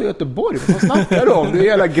hatar Göteborg. Vad snackar de om? Det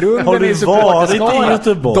är hela grunden. Har du varit i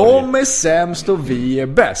Göteborg? De är sämst och vi är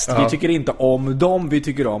bäst. Vi tycker inte om dem, vi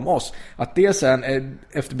tycker om oss. Att det sen är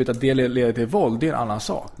efterbyt att det leder till våld, det är en annan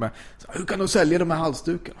sak. Men hur kan de sälja de här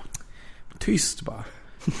halsdukarna? Tyst bara.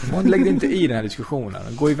 Man lägger inte i den här diskussionen.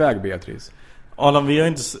 Gå iväg, Beatrice. Adam, vi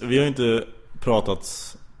har inte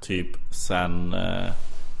pratat typ sen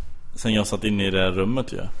jag satt inne i det här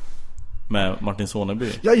rummet ju. Med Martin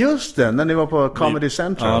Soneby. Ja, just det, när ni var på Comedy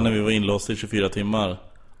Central. Ja, när vi var inlåsta i 24 timmar.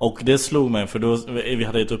 Och det slog mig, för då, vi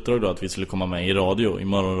hade ett uppdrag då att vi skulle komma med i radio, i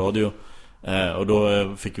morgonradio. Och då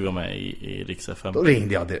fick vi vara med i Rix FM. Då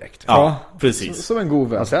ringde jag direkt. Ja, precis. Som en god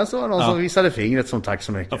vän. Och sen så var det någon som visade fingret som tack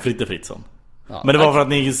så mycket. Ja, Fritte Fritzson. Ja, men det var för att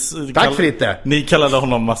ni tack Fritte. Ni kallade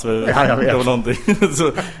honom massor. Det var någonting.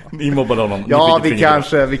 Så ni mobbade honom. Ja,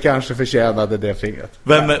 vi kanske förtjänade det fingret.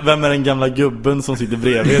 Vem är den gamla gubben som sitter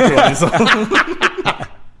bredvid, tror jag ni sa?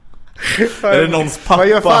 Är det någons pappa? Vad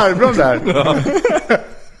gör farbrorn där? Ja.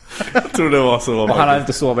 Jag tror det var så. Han hade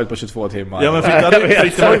inte sovit på 22 timmar. Ja, men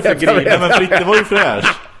Fritte var ju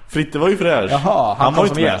fräsch. Fritte var ju fräsch. Jaha, han var ju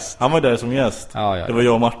som gäst. Han var där som gäst. Ja. Det var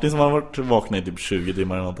jag och Martin som hade varit vakna i typ 20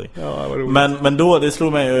 timmar eller någonting. Ja, men då, det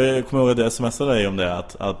slog mig, jag kommer ihåg att jag smsade dig om det,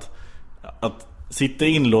 att sitta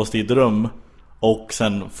inlåst i ett rum och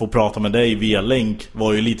sen få prata med dig via länk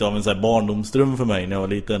var ju lite av en så här barndomsdröm för mig när jag var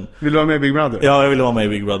liten. Vill du vara med i Big Brother? Ja, jag ville vara med i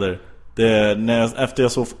Big Brother. Efter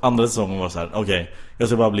jag såg andra säsongen var så här, okej, jag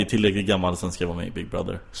ska bara bli tillräckligt gammal, sen ska jag vara med i Big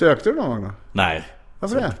Brother. Sökte du någon gång då? Nej.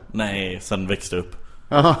 Varför det? Nej, sen växte upp.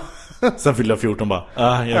 Aha. Sen fyllde jag 14 bara. Det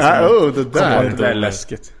där är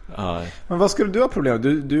läskigt. Men vad skulle du ha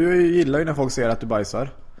problem? Du gillar ju när folk säger att du bajsar.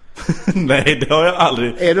 Nej, det har jag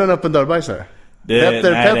aldrig. Är du en öppen dörrbajsare?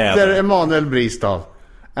 Petter Emanuel Bristav.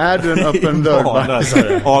 Är du en öppen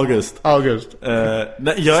dörrbajsare? August.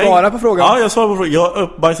 Svara på frågan. Ja, jag svarar på frågan. Jag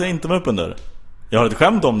bajsar inte med öppen dörr. Jag har ett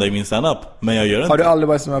skämt om det i min stand-up, men jag gör det inte. Har du aldrig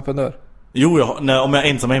bajsat med öppen dörr? Jo, om jag är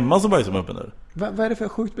ensam hemma så bajsar jag med öppen dörr. Vad är det för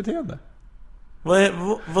sjukt beteende?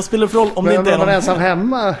 Vad spelar det för roll om men det inte är någon ensam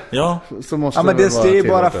hemma? Ja. Så måste men det är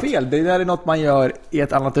bara fel. Det där är något man gör i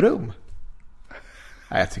ett annat rum.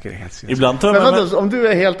 Nej, jag tycker det är helt synd. Ibland om du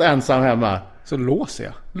är helt ensam hemma så låser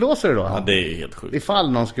jag. Låser du då? Ja, det är helt sjukt.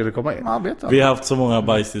 Ifall någon skulle komma in. Ja, vi har haft så många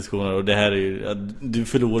bajsdiskussioner och det här är ju, du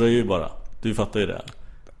förlorar ju bara. Du fattar ju det.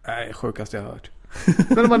 Nej, sjukaste jag har hört.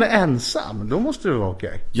 Men om man är ensam, då måste det vara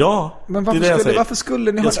okej. Ja, Men det är det jag säger. varför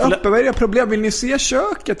skulle ni ha en öppen? Vad är det problem? Vill ni se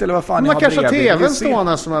köket eller vad fan? Man kanske har tvn se...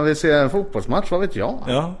 stående som man vill se en fotbollsmatch, vad vet jag.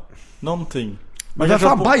 Ja, någonting. Men vad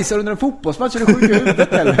fan bajsar under en fotbollsmatch? Är du sjuk i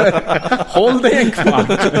huvudet eller? Håll dig en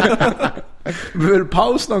kvart. Vill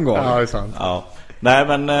paus någon gång? Ja, det är sant. Ja. Nej,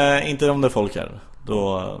 men inte om det är folk här.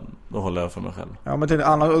 Då håller jag för mig själv. Ja, men till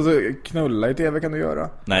annars, alltså, knulla i tv kan du göra.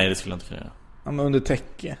 Nej, det skulle jag inte kunna göra. Ja, men under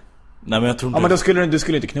täcke. Nej, men jag tror inte... Ja, men då skulle du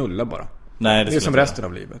skulle inte knulla bara. Nej, det är som resten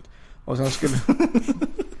av livet. Och sen skulle...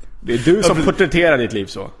 Det är du som porträtterar ditt liv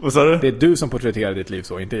så. Vad sa du? Det är du som porträtterar ditt liv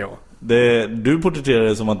så, inte jag. Du porträtterar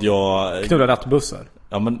det som att jag... Knullar nattbussar.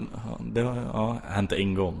 Ja, men det har hänt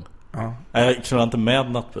en gång. Ja. Jag knullar inte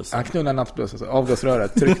med nattbussar. Han knullar nattbussar, alltså,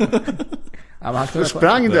 avgasröret, tryck. Ja, men han Då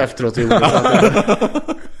sprang du efteråt i ordet.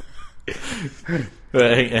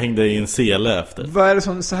 Jag hängde i en sele efter. Vad är det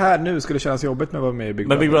som så här nu skulle kännas jobbigt med att vara med i Big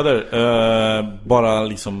Brother? Men Big Brother, bara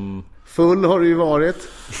liksom... Full har det ju varit.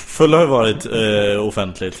 Full har ju varit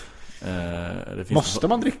offentligt. Det finns måste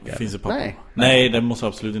man dricka? Finns det Nej, det måste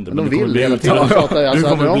absolut inte. Men de vill hela tiden. Du Alltså,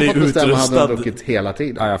 kommer hade bli de fått bestämma hade utrustad. de druckit hela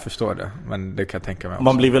tiden. Ja, jag förstår det. Men det kan jag tänka mig också.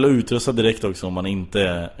 Man blir väl utrustad direkt också om man inte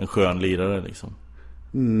är en skön lirare liksom.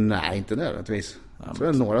 Nej, inte nödvändigtvis. Så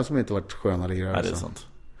är det några som inte varit sköna lirare. Nej, det är sant.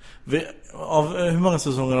 Hur många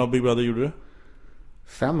säsonger av Big Brother gjorde du?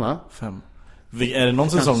 5, va? 5. Är det någon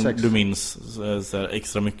säsong 6. du minns så här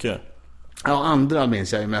extra mycket? Ja, andra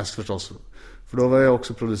minns jag ju mest förstås. För då var jag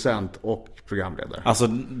också producent och programledare. Alltså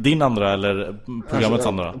din andra eller programmets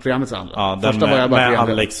andra? Programmets andra. Ja, den första var jag bara med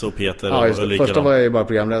Alex och Peter. Ja, just och det. Första var jag ju bara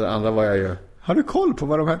programledare, andra var jag ju... Har du koll på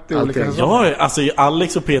vad de hette i Alltid. olika säsonger? Ja, alltså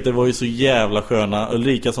Alex och Peter var ju så jävla sköna.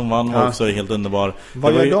 Ulrika som vann var också helt underbar.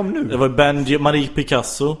 Vad gör de nu? Det var Benji, Marie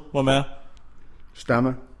Picasso var med.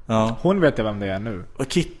 Stämmer. Ja. Hon vet jag vem det är nu. Var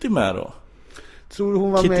Kitty med då? Tror du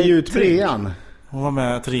hon var Kitty med i Jutbrink. 3:an? Hon var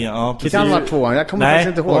med 3:an, ja Det precis. kan vara 2:an, jag kommer Nej,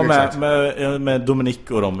 faktiskt inte hon ihåg var exakt. med Dominic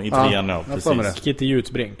och dem i 3:an, ja, jag får med precis. Kitty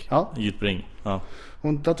Jutbrink. Ja, Jutbring, ja.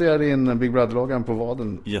 hon tatuerade in Big Brother-loggan på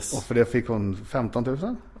vaden. Yes. Och för det fick hon 15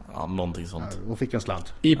 000. Ja, någonting sånt. Hon fick en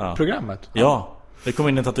slant. I programmet? Ja, det kom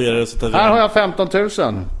in en tatuerare så Här har jag 15 000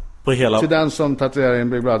 på hela till den som tatuerar in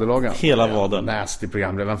Big Brother-loggan. Hela vaden. Nasty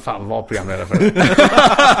programledare, vem fan var programledare för?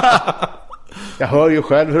 Jag hör ju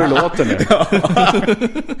själv hur det låter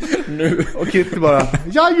nu. Och Kitty bara,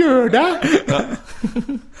 jag gör det!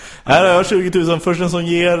 Här har jag 20 000, först en som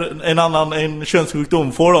ger en annan en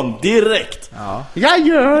könssjukdom, får dem direkt. Ja. Jag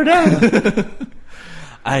gör det!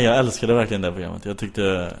 Nej, jag älskade verkligen det programmet. Jag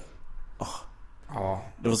tyckte Ja.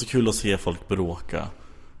 det var så kul att se folk bråka.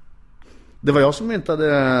 Det var jag som inte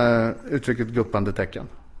hade uttrycket guppande tecken.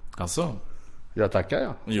 Alltså, Jag tackar,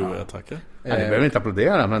 ja. jo, jag tackar. Nej, ni behöver inte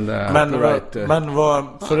applådera, men...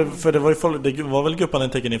 För det var ju folk, det var väl guppande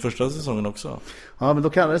tecken i första säsongen också. Ja, men då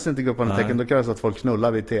kallades det inte guppande tecken. Då kallades det att folk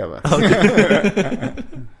knullar vid tv.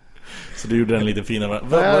 Så du gjorde den lite finare.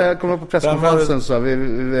 Jag kommer på presskonferensen så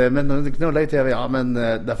men knulla i tv, ja, men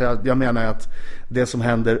därför jag menar att det som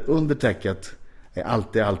händer under täcket är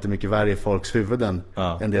alltid mycket värre i folks huvuden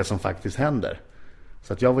än det som faktiskt händer.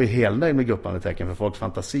 Så att jag var ju helnöjd med guppande tecken, för folks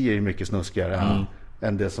fantasi är ju mycket snuskigare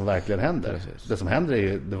än det som verkligen händer. Precis. Det som händer är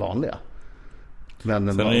ju det vanliga. Men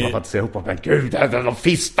man får inte se ihop och men gud, de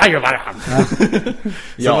fistar ju varandra.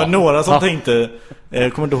 Det var några som tänkte,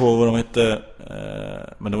 jag kommer inte ihåg vad de hette,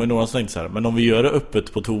 men det var några som tänkte så här: men om vi gör det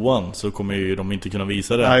öppet på toan så kommer ju de inte kunna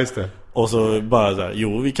visa det. Ja, just det. Och så bara så här,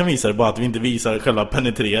 jo, vi kan visa det, bara att vi inte visar själva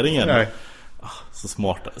penetreringen. Nej. Så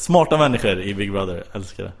smarta människor i Big Brother,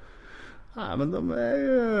 älskar det. Ja, men de är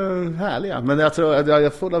ju härliga. Men jag tror att jag är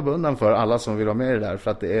full av beundran för alla som vill vara med i det där,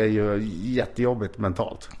 för att det är ju jättejobbigt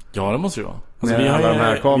mentalt. Ja, det måste ju vara. Alltså, Med alla de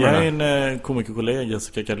här vi kamerorna. har en komikerkollega,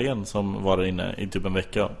 Jessica Carlén, som var där inne i typ en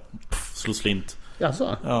vecka. Slog slint.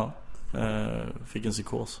 Jaså? Ja, fick en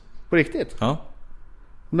psykos. På riktigt? Ja.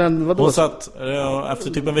 Men vadå? Hon satt, efter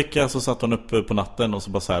typ en vecka så satt hon uppe på natten och så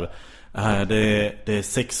bara så här, det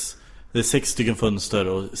är sex stycken fönster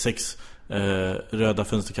och 6 röda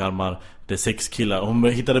fönsterkarmar. Det är 6 killar. Hon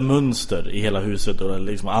hittade mönster i hela huset och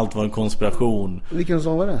liksom allt var en konspiration. Vilken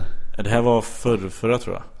sång var det? Det här var förra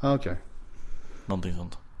tror jag. Ah, okej. Någonting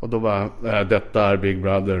sånt. Och då bara, detta är Big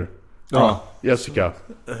Brother. Ja. Jessica,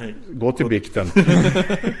 gå till bikten.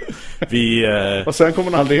 Och sen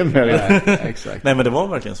kommer hon aldrig in med det. Nej, exakt. Nej, men det var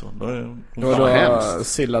verkligen så. Då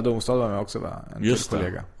Silla Domstad var med också, va? En just till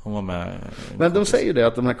kollega. det. Hon var med. Men de säger ju det,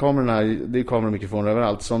 att de här kamerorna, det är kameramikrofoner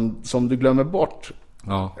överallt som du glömmer bort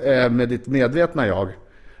med ditt medvetna jag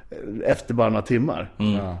efter bara några timmar.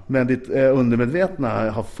 Men ditt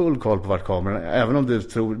undermedvetna har full koll på vart kameran är. Även om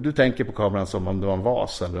du tänker på kameran som om det var en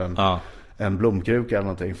vas eller en blomkruka eller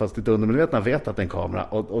någonting. Fast ditt undermedvetna vet att det är en kamera.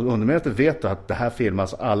 Och undermedvetet vet att det här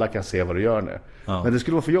filmas och alla kan se vad du gör nu. Ja. Men det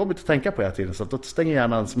skulle vara för jobbigt att tänka på hela tiden. Så att då stänger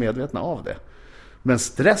hjärnans medvetna av det. Men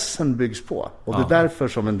stressen byggs på. Och det är därför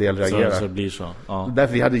som en del reagerar. Så det blir så. Ja.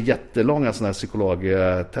 Därför vi hade jättelånga sådana här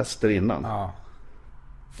psykologtester innan. Ja.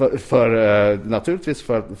 Naturligtvis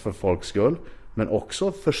för folks skull. Men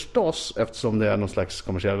också förstås, eftersom det är någon slags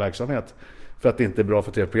kommersiell verksamhet. För att det inte är bra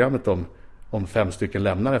för tv-programmet om 5 stycken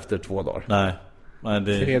lämnar efter 2 dagar. Nej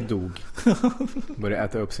det... 3 dog. Började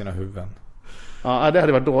äta upp sina huvuden. Ja, det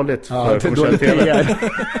hade varit dåligt för kommersiell tv.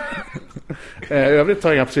 Övrigt tar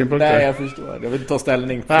jag inga synpunkter. Nej, jag förstår. Jag vill inte ta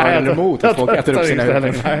ställning för eller emot att folk äter upp sina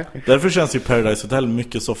huvuden. Därför känns ju Paradise Hotel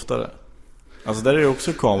mycket softare. Alltså där är ju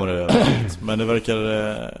också kameror överallt. Men det verkar...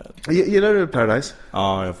 Gillar du Paradise?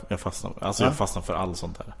 Ja, jag fastnar. Alltså jag fastnar för allt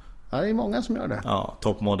sånt här. Ja, det är många som gör det. Ja,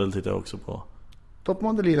 Top Model tittar jag också på. Top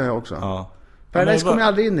Model gillar jag också. Ja. Paradise kom jag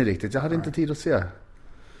aldrig in i riktigt. Jag hade inte tid att se.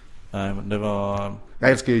 Nej, men det var...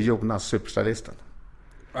 Jag älskar ju Jonas, superstylisten.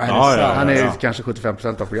 Han är kanske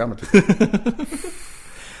 75% av programmet.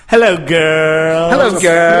 Hello girls! Hello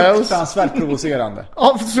girls! Fruktansvärt provocerande.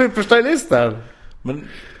 Av superstylisten. Men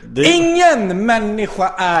ingen människa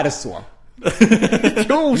är så.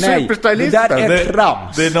 Jo, superstylisten. Det där är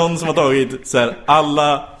trams. Det är någon som har tagit så här,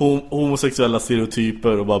 alla homosexuella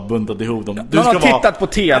stereotyper och bara buntat ihop dem. Du ska tittat på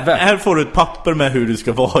tv. Här får du ett papper med hur du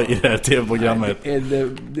ska vara i det här tv-programmet.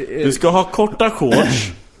 Du ska ha korta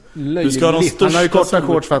shorts. Du ska ha de största. Han har ju korta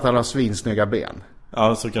shorts för att han har svinsnygga ben.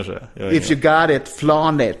 Ja, så kanske det. If you got it,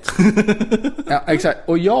 flaunt it. Ja, exakt.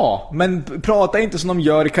 Och men prata inte som de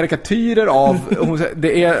gör i karikatyrer av...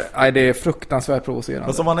 det är fruktansvärt provocerande.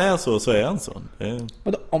 Alltså om han är så är han så.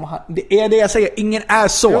 Det är det jag säger. Ingen är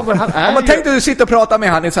så. Jo, men han är om man tänkte att du sitter och pratar med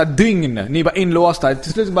han i så här dygn. Ni bara inlåsta.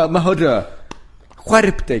 Till slut bara, men hörru,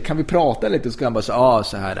 skärp dig. Kan vi prata lite? Så skulle han bara säga,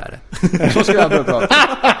 så här är det. Så skulle han börja prata.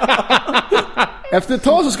 Efter ett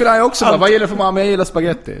tag så skulle han också bara, vad gillar för mamma? Jag gillar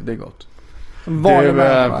spaghetti. Det är gott.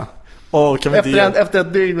 Efter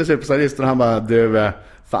ett dygn med superstylisten han bara,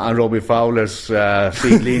 fan Robbie Fowlers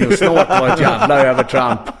sidlinje och snart var ett jävla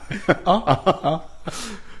övertramp.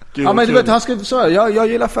 Ja, men du vet, han skulle säga, jag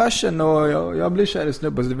gillar fashion och jag blir kär i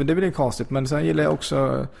snubbar, det blir inte konstigt, men sen gillar jag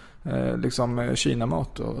också liksom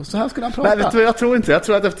Kina-mat och så här skulle han prata. Nej, vet du, jag tror inte. Jag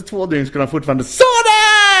tror att efter 2 dygn skulle han fortfarande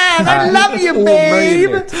sådan! I love you,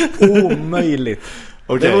 babe! Omöjligt.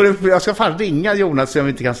 Okay. Jag ska fan ringa Jonas så om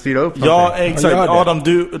vi inte kan styra upp någonting. Ja, exakt. Adam,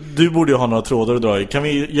 du borde ju ha några trådar att dra i. Kan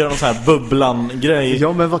vi göra någon sån här bubblan-grej?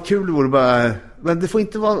 Ja, men vad kul det vore bara. Men det får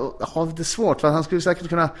inte ha det svårt. För han skulle säkert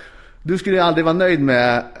kunna... Du skulle ju aldrig vara nöjd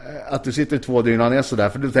med att du sitter i 2 dygn och han är sådär.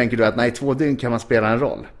 För du tänker du att nej, 2 dygn kan man spela en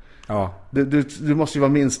roll. Ja. Du måste ju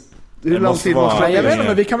vara minst... Hur lång tid måste jag vet inte,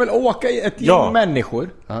 men vi kan väl åka i ett gäng människor.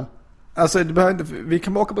 Ja. Alltså, vi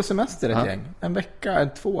kan bara åka på semester ett gäng. En vecka,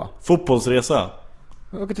 2. Fotbollsresa.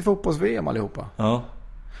 Vi åker till fotbolls-VM allihopa. Ja.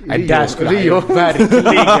 Nej, där skulle Rio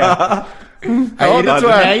verkligen. Ja, det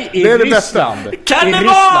tror jag. Nej, det är det bästa.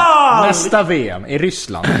 Karneval! Nästa VM i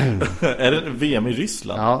Ryssland. Är det VM i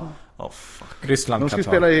Ryssland? Ja. Oh, fuck. Ryssland. De ska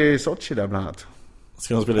spela i Sochi där bland annat.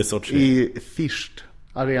 Ska de spela i Sochi? I Fisht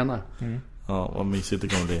Arena. Ja, vad mysigt det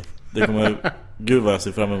kommer bli. Det kommer... Gud vad jag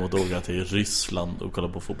ser fram emot att åka till Ryssland och kolla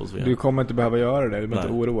på fotbolls-VM. Du kommer inte behöva göra det. Du behöver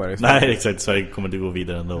inte oroa dig. Nej, exakt. Sverige kommer inte gå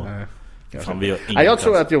vidare ändå. Nej. Fan, jag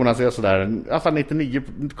tror att Jonas är sådär i alla fall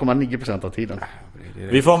 99,9% av tiden.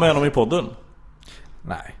 Vi får ha med honom i podden.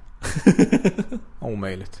 Nej.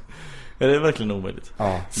 Omöjligt. Är det verkligen omöjligt?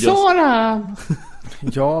 Ja. Sara!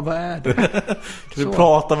 Ja, vad är det? Kan du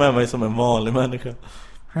prata med mig som en vanlig människa?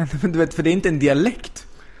 Du vet, för det är inte en dialekt.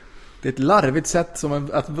 Det är ett larvigt sätt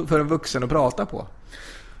för en vuxen att prata på.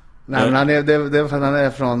 Nej, men det är för att han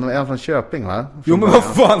är från Köping, va? Jo, men vad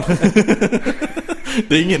fan?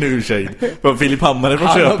 Det är ingen ursäkt. För Filip Hammar är från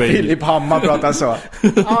Köping. Han och Filip Hammar pratar så.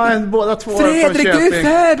 Ja, båda två Fredrik, från Köping. du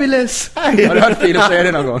är fabulous. Har du hört Filip säga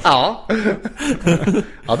det någon gång? Ja.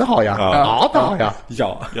 Ja, det har jag. Ja, det har jag.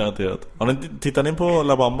 Ja, garanterat. Tittar ni på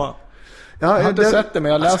La Bamba? Jag har inte sett det,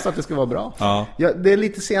 men jag har läst att det ska vara bra. Ja. Ja, det är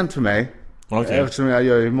lite sent för mig. Okay. Eftersom jag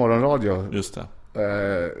gör ju morgonradio. Just det.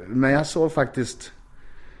 Men jag såg faktiskt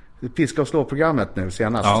Piska och slå-programmet nu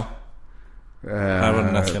senast. Ja. Här var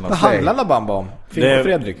det näst senast. Vad handlar La Bamba om? Filip och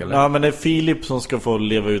Fredrik, eller? Ja, men det är Filip som ska få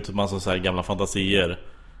leva ut en massa så här gamla fantasier.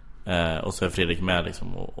 Och så är Fredrik med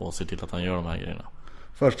liksom, och ser till att han gör de här grejerna.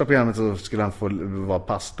 Första programmet så skulle han få vara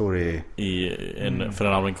pastor för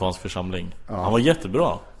en amerikansk församling. Ja. Han var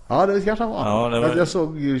jättebra. Ja, det kanske han var. Ja, jag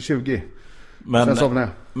såg 20.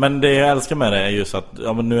 Men det jag älskar med det är just att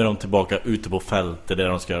men nu är de tillbaka ute på fältet där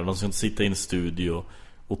de ska göra. De ska inte sitta i en studio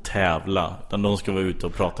och tävla, utan de ska vara ute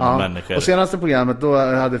och prata med människor. Och senaste programmet, då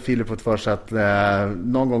hade Filip fått för sig att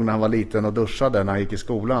någon gång när han var liten och duschade när han gick i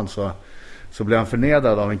skolan så blev han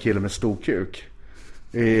förnedrad av en kille med stor kuk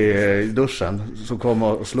i duschen som kom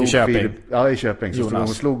och slog Filip. Ja, i Köping. Så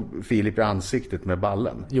slog Filip i ansiktet med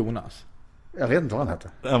ballen. Jonas. Jag vet inte vad han hette.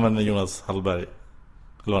 Ja, men Jonas Hallberg.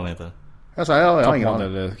 Eller vad han heter. Jag sa, jag har ingen aning.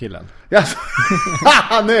 Eller killen. Yes.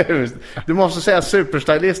 Nu. Du måste säga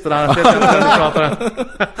superstylisten. Han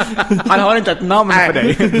har inte ett namn för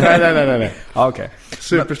dig. Nej. Okej.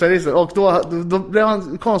 Superstylisten. Och då blev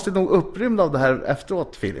han konstigt nog upprymd av det här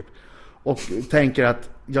efteråt, Filip. Och tänker att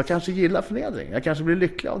jag kanske gillar förnedring. Jag kanske blir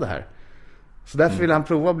lycklig av det här. Så därför vill han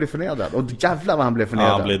prova att bli förnedrad. Och jävlar vad han blev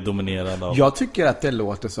förnedrad. Ja, han blev dominerad av. Jag tycker att det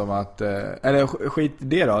låter som att eller skit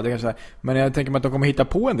det då, det kanske, men jag tänker mig att de kommer hitta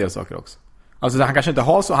på en del saker också. Alltså han kanske inte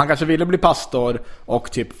har så, han kanske ville bli pastor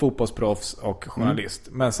och typ fotbollsproffs och journalist.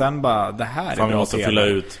 Men sen bara, det här fan, är bra. vi måste fylla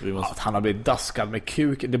ut. Att han har blivit daskad med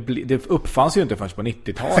kuk, det uppfanns ju inte förrän på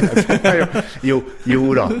 90-talet.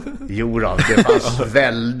 Jo då, det fanns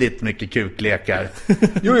väldigt mycket kuklekar.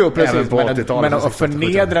 Jo, precis. På 80-talet, men att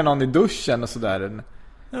förnedra någon i duschen och sådär.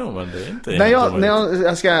 Ja, men det är inte.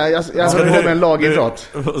 Jag höll på med en lagidrott.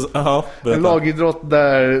 Ja, en lagidrott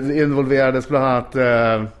där involverades bland annat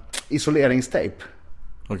isoleringstejp.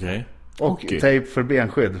 Okej. Och tejp för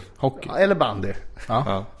benskydd. Hockey. Eller bandy.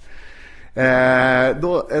 Ja.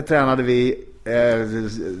 Då tränade vi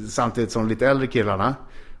samtidigt som lite äldre killarna.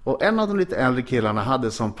 Och en av de lite äldre killarna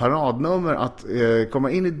hade som paradnummer att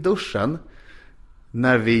komma in i duschen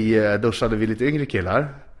när vi duschade vi lite yngre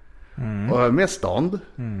killar. Och med stånd.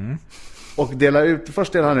 Och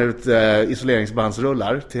först delade han ut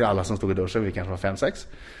isoleringsbandsrullar till alla som stod i duschen. Vi kanske var 5-6.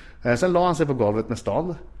 Sen la han sig på golvet med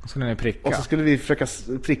stånd. Och så skulle vi försöka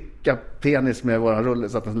pricka penis med våran rulle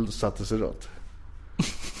så att den satte sig runt.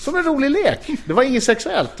 Som en rolig lek. Det var inget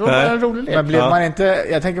sexuellt, det var bara en rolig lek. Men blev man inte,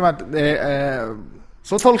 jag tänker mig att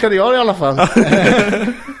så tolkade jag det i alla fall.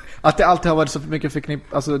 Att det alltid har varit så mycket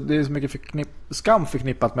alltså det är så mycket skam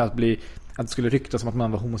förknippat med att det skulle ryktas som att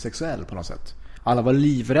man var homosexuell på något sätt. Alla var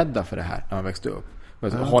livrädda för det här när man växte upp.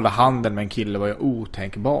 Att hålla handen med en kille var ju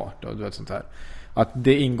otänkbart och du vet sånt här. Att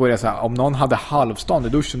det ingår i så här, om någon hade halvstånd i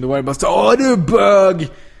duschen, då var det bara så, åh du bög.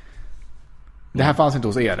 Det här fanns inte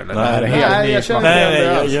hos er eller? Nej,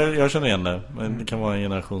 jag känner igen det. Men det kan vara en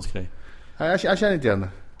generationsgrej. Nej, jag känner inte igen det.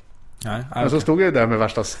 Nej, men så stod jag ju där med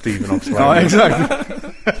värsta stiven också. Ja, exakt.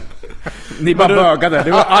 Ni bara bögade.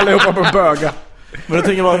 Det var allihopa på böga. Men jag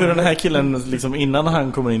tänker bara hur den här killen liksom, innan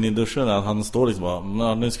han kommer in i duschen, att han står liksom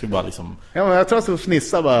bara, nu ska vi bara liksom. Ja, men jag tror att du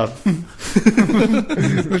fnissar bara.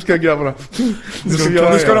 Nu ska grabbarna.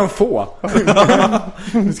 Nu ska de få.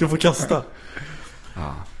 Nu ska få kasta.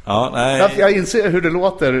 Ja, nej. Jag inser hur det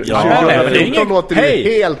låter. Ja, det låter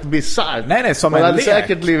helt bizarrt. Nej, som man en hade lek.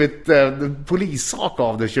 Säkert blivit polissak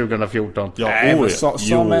av det 2014. Ja,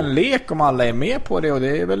 som en lek om alla är med på det. Och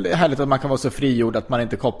det är väl härligt att man kan vara så frigjord att man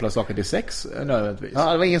inte kopplar saker till sex nödvändigtvis.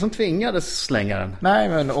 Ja, det var ingen som tvingades slänga den. Nej,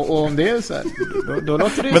 men och om det är så här, då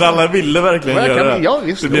låter det. Men alla ville verkligen göra det. Ja,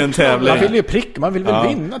 visst. Det blir en tävling. Man vill ju pricka, man vill väl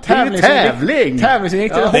vinna. Tävling.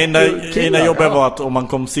 Det enda jobbet var att om man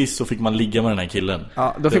kom sist så fick man ligga med den här killen.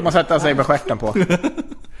 Ja, då fick man sätta sig med stjärten på.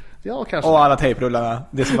 Ja, kanske. Och alla tejprullarna,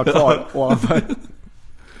 det som var kvar ovanför.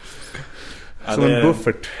 Som en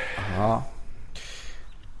buffert. Ja.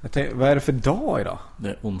 Vad är det för dag idag? Det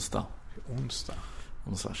är onsdag,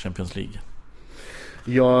 Champions League.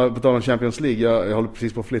 På tal om Champions League, jag håller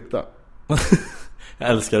precis på att flytta. Jag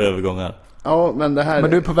älskar övergångar. Ja, men det här.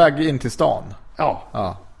 Men du är på väg in till stan?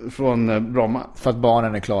 Ja. Från Bromma. För att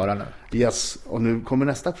barnen är klara nu. Yes, och nu kommer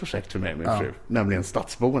nästa projekt för mig och min fru, nämligen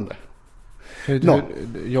stadsboende. Hur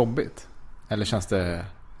jobbigt? Eller känns det...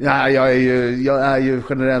 Ja, jag är ju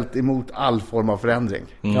generellt emot all form av förändring.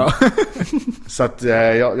 Ja. Så att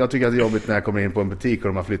jag tycker att det är jobbigt när jag kommer in på en butik och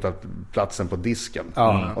de har flyttat platsen på disken.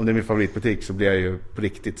 Om det är min favoritbutik så blir jag ju på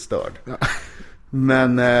riktigt störd. Ja.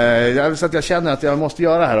 Men så att jag känner att jag måste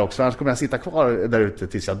göra det här också, annars kommer jag sitta kvar där ute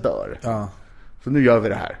tills jag dör. Ja. Så nu gör vi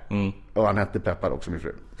det här. Och han hette Peppar också, min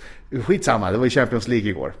fru. Skitsamma, det var i Champions League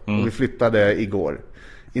igår. Och vi flyttade igår.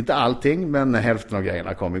 Inte allting, men hälften av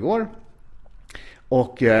grejerna kom igår.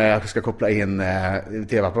 Och jag ska koppla in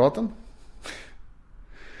tv-apparaten.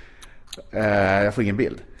 Jag får ingen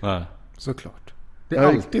bild. Nej. Såklart. Det är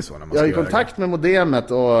alltid så när man ska. Jag är i kontakt med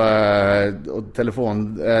modemet och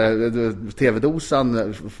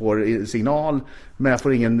tv-dosan får signal, men jag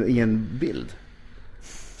får ingen bild.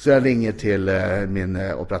 Så jag ringer till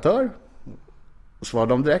min operatör. Svarar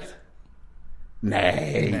de direkt?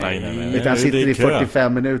 Nej. Han sitter i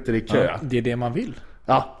 45 minuter i kö. Ja, det är det man vill.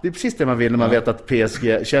 Ja, det är precis det man vill när man vet att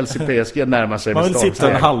Chelsea-PSG närmar sig. Man vill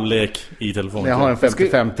sitta en halvlek i telefonen. Jag har en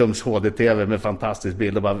 55-tums HD-TV med fantastisk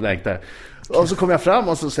bild och bara längtar. Och så kommer jag fram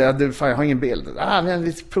och så säger jag, du, fan, jag har ingen bild. Men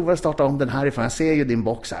vi provar att starta om den härifrån. Jag ser ju din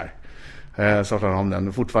box här. Startar om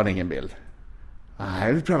den, fortfarande ingen bild.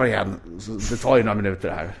 Nej, vi prövar igen. Så det tar ju några minuter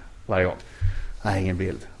här varje gång. Nej, ingen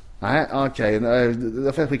bild. Nej, okej.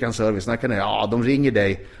 Då får jag skicka en service. Ja, de ringer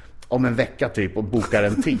dig om en vecka typ och bokar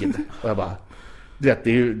en tid. Och jag bara... Du vet, det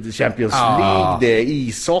är ju Champions League, det är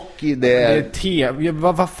ishockey, det är TV,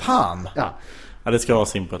 vad fan? Ja, det ska vara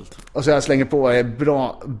simpelt. och så jag slänger på och är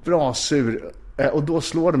bra sur. Och då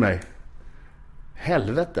slår det mig.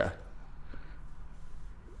 Helvete.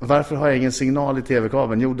 Varför har jag ingen signal i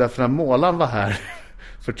tv-kabeln? Jo, därför när målaren var här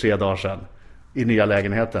för 3 dagar sedan i nya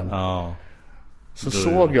lägenheten. Ja. Så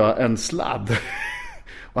såg jag en sladd.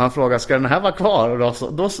 Och han frågade, ska den här vara kvar?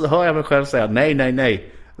 Och då hör jag mig själv säga,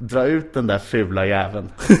 nej. Dra ut den där fula jäveln.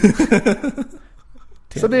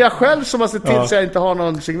 Så det är jag själv som har sett till så jag inte har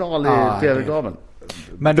någon signal i tv-kabeln.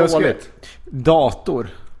 Men då ska dator.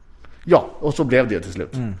 Ja, och så blev det ju till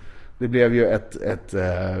slut. Det blev ju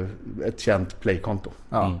ett känt playkonto.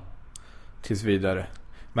 Ja. Tills vidare.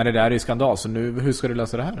 Men det där är ju skandal, så nu, hur ska du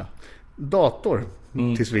lösa det här då? Dator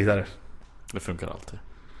tills vidare. Det funkar alltid.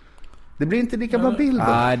 Det blir inte lika bra bilder.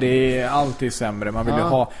 Nej, det är alltid sämre. Man vill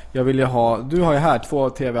ju ha, du har ju här 2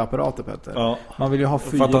 tv-apparater, Petter. Ja. Man vill ju ha 4.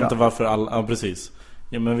 Jag fattar inte varför ja, precis.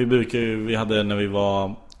 Ja, men vi hade när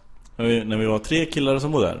vi var 3 killar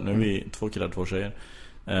som bodde där. Nu är vi 2 killar, 2 tjejer.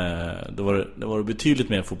 Då var det betydligt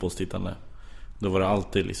mer fotbollstittande. Då var det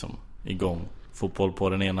alltid liksom igång. Fotboll på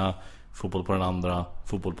den ena, fotboll på den andra,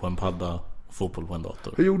 fotboll på en padda, fotboll på en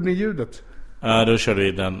dator. Hur gjorde ni ljudet? Då körde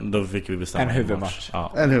vi den, då fick vi bestämma en huvudmatch.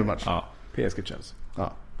 Ja. En huvudmatch. Ja. PSG Chelsea.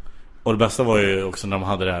 Ja. Och det bästa var ju också när de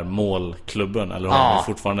hade det här målklubben, eller har man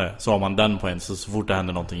fortfarande, så har man den på en, så fort det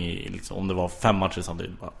händer någonting i, liksom, om det var 5 matcher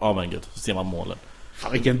samtidigt, men gud, så ser man målen.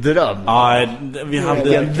 Fan, vilken dröm. Ja, vi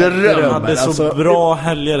hade så bra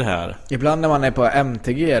helger här. Ibland när man är på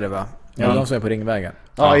MTG är det, va? Ja, de som är på Ringvägen.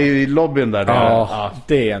 Ja, i lobbyn där. Ja,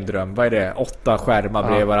 det är en dröm. Vad är det? 8 skärmar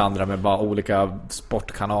bredvid varandra med bara olika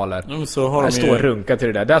sportkanaler. Så har jag står och runkar till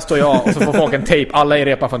det där. Där står jag och så får folk en tejp. Alla är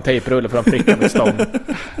repa för en tejprulle för de prickar med stång.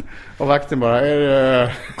 Och vakten bara,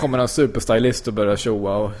 kommer någon superstylist och börjar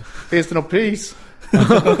showa och... Finns det något pris?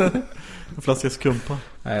 En flaska skumpa.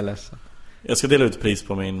 Nej, jag är ledsen. Jag ska dela ut pris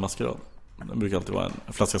på min maskerad. Det brukar alltid vara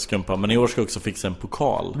en flaska skumpa. Men i år ska jag också fixa en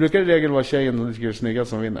pokal. Brukar det i regel vara tjejen och du tycker det är snygga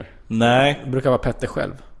som vinner? Nej. Det brukar vara Petter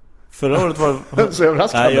själv. Förra året var... Så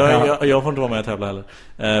överraskande. Nej, jag får inte vara med och tävla heller.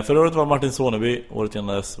 Förra året var Martin Soneby. Året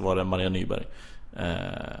innan dess var det Maria Nyberg.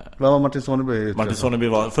 Vad var Martin Soneby? Martin Soneby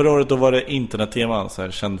var... Förra året då var det internettema, så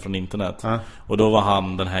här, känd från internet. Och då var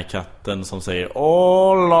han den här katten som säger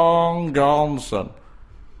All Long Johnson.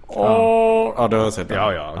 Ja, det har jag sett.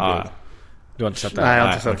 Ja. Du har inte sett det? Nej, jag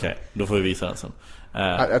har inte sett det. Okej, då får vi visa den sen.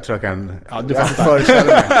 Jag tror jag kan... Ja, du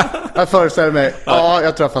får föreställa mig. Ja,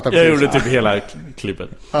 jag tror jag fattar precis. Jag gjorde typ hela klippet.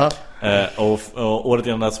 Och året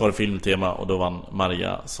innan dess var det filmtema. Och då vann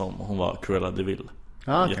Maria, som hon var Cruella de Vil.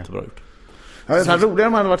 Jättebra gjort. Ja, det är roligare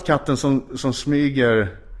om man hade varit katten som smyger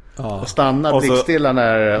och stannar blickstilla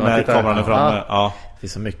när kameran är framme. Det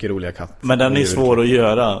finns så mycket roliga katter. Men den är svår att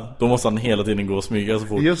göra. Då måste han hela tiden gå och smyga så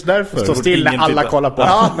fort. Just därför. Stå still när alla kollar på.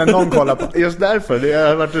 Ja, när någon kollar på. Just därför. Det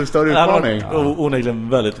har varit en större utmaning. Onekligen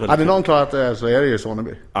väldigt, väldigt. Hade någon klarat det så är det ju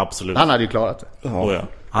Soneby. Absolut. Han hade ju klarat det. Ja.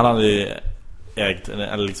 Han hade ägt,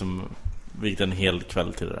 eller liksom vikt en hel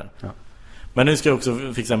kväll till det där. Ja. Men nu ska jag också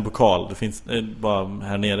fixa en pokal. Det finns bara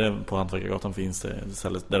här nere på Hantverkargatan finns det ett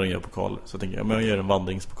ställe där de gör pokal. Så jag tänker jag gör en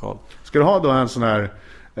vandringspokal. Ska du ha då en sån här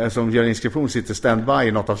som gör inskription, sitter standby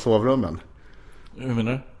i något av sovrummen? Hur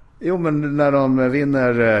menar du? Jo, men när de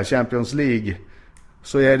vinner Champions League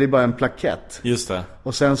så är det bara en plakett. Just det.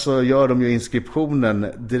 Och sen så gör de ju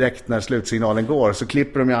inskriptionen direkt när slutsignalen går. Så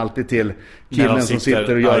klipper de ju alltid till killen som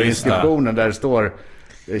sitter och gör inskriptionen där det står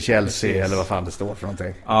Chelsea eller vad fan det står för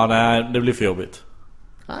någonting. Ja, nej, det blir för jobbigt.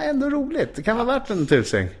 Ja, ändå roligt. Det kan vara värt en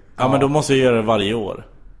tusing. Ja, men då måste jag göra det varje år.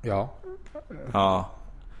 Ja.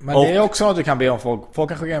 Men och, det är också något du kan be om folk. Folk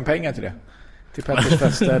kan skicka in pengar till det. Till Petters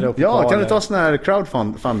fester och ja, kan du ta sån här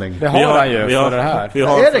crowdfunding? Det har han ju för det här.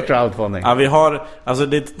 Är det crowdfunding? Ja, vi har, alltså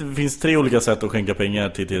det finns 3 olika sätt att skänka pengar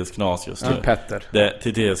till TTS Knas just nu. Petter. Det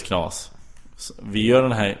till TTS Knas. Vi gör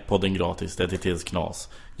den här podden gratis, det är till TTS Knas.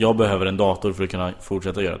 Jag behöver en dator för att kunna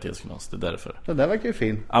fortsätta göra TTS Knas, det är därför. Det där verkar ju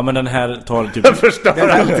fin. Ja, men den här tar typ...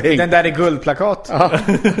 den där är guldplakat.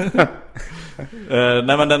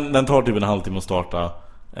 Nej, men den tar typ en halvtimme att starta.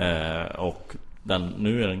 Och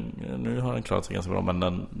nu har den klarat sig ganska bra. Men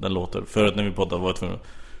den låter. Förut när vi poddade var jag tvungen att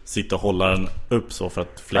sitta och hålla den upp så för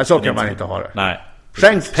att fläkten. Så kan man inte ha det. Nej.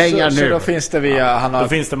 Skänk pengar nu. Så då finns det via... Då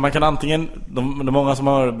finns det, man kan antingen... Det är många som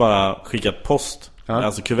har bara skickat post. Ja.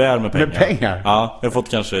 Alltså kuvert med pengar. Med pengar? Ja, jag har fått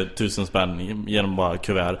kanske 1000 spänn genom bara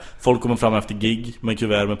kuvert. Folk kommer fram efter gig med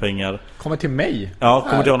kuvert med pengar. Kommer till mig? Ja,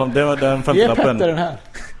 kommer till honom. Det var den 50-lappen. Ge Petter den här.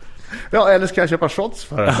 Ja, eller ska jag köpa shots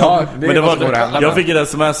för det? Ja, men det var, jag fick ett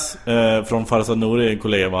sms från Farzad Nouri, en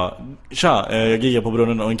kollega, bara, tja, jag giggar på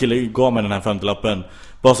Brunnen och en kille gav mig den här 50-lappen.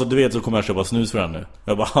 Bara så du vet så kommer jag köpa snus för den nu.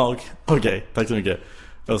 Jag bara, okej, tack så mycket.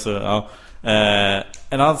 Och så, ja.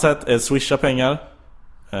 En annan sätt är swisha pengar.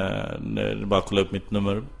 Det är bara att kolla upp mitt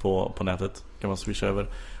nummer på nätet. Kan man swisha över.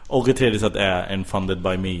 Och ett tredje sätt är en Funded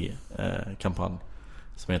by Me kampanj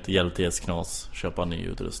som heter Hjälp till Knas, köpa ny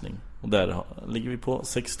utrustning. Och där ligger vi på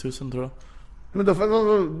 6 000 tror jag. Men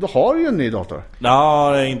då har du ju en ny dator.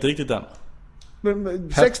 Ja, inte riktigt än.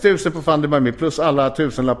 Men 6 000 på Funded by Me plus alla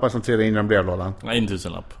 1000-lappar som trillar in i brevlådan. Nej, en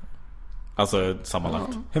 1000-lapp. Alltså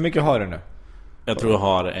sammanlagt. Hur mycket har du nu? Jag tror jag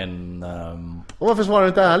har en... Och varför svarar du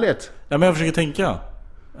inte ärligt? Ja, men jag försöker tänka.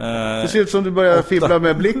 Det ser ut som du börjar fibbla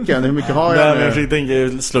med blicken. Hur mycket har jag? Nej, men jag försöker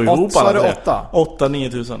tänka, slå ihop alla. Var det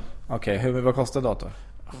 8-9 000. Okej, vad kostar dator?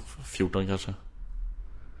 14 kanske.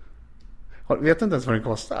 Vet du inte ens vad den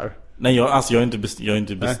kostar? Nej, jag har inte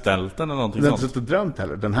beställt den eller någonting sånt. Du har inte drömt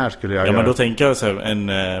heller. Den här skulle jag göra. Ja, men då tänker jag så här,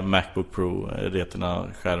 en Macbook Pro Retina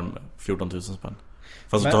skärm 14 000 spänn.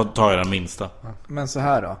 Fast så tar jag den minsta. Men så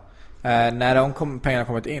här då. När pengarna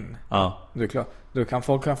kommit in. Ja. Du är klar.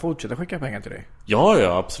 Folk kan fortsätta skicka pengar till dig.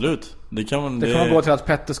 Ja, absolut. Det kan man gå till att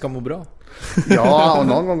Petter ska må bra. Ja, och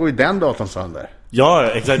någon gång går ju den datorn sönder. Ja,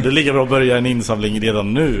 exakt. Det ligger bra att börja en insamling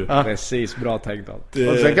redan nu. Ja. Precis, bra tänkt.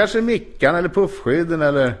 Och sen kanske mickan eller puffskydden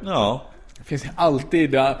eller... Ja. Det finns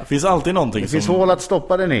alltid någonting. Det finns hål att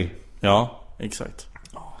stoppa den i. Ja, exakt.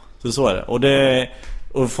 Så är det. Och det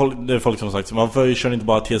är folk som har sagt, varför kör ni inte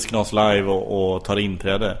bara TS Knas live och tar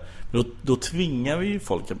inträde? Då tvingar vi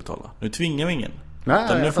folk att betala. Nu tvingar vi ingen.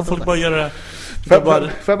 Nej, nu får folk bara göra det.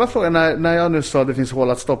 Får jag bara fråga, när jag nu sa att det finns hål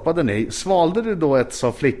att stoppa den i, svalde du då ett,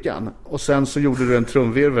 sa flickan, och sen så gjorde du en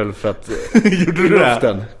trumvirvel för att gjorde du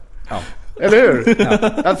luften? Ja. Eller hur?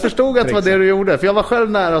 Ja. Jag förstod att det var det du gjorde. För jag var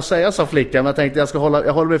själv nära att säga, sa flickan, men jag tänkte jag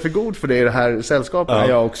håller mig för god för det i det här sällskapet. Ja,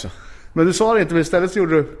 jag också. Men du sa det inte, men istället så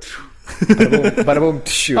gjorde du...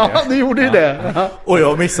 Ja, du gjorde ju det. Ja. Och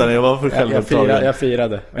jag missade, jag var för självupptagen. Jag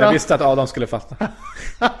firade. Men jag visste att Adam skulle fatta.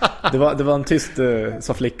 Det var en tyst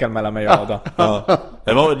så flickan mellan mig och Adam. Ja.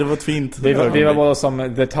 Det var ett fint. Vi var båda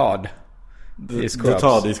som The Todd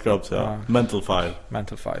i Scrubs, ja. Mental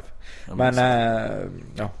Five. Men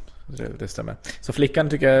det stämmer. Så flickan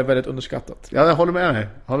tycker jag är väldigt underskattat. Ja, jag håller med dig.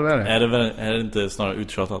 Är det inte snarare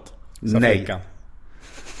uttjatat? Nej. Flickan.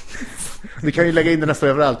 Vi kan ju lägga in det nästan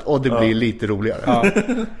överallt och det blir lite roligare. Ja.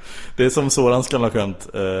 Det är som Sorans gamla skämt,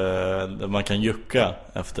 man kan jucka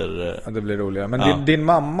efter... Ja, det blir roligare. Men din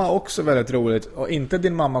mamma också väldigt roligt. Och inte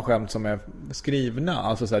din mamma skämt som är skrivna,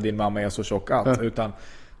 alltså så här, din mamma är så tjock att, utan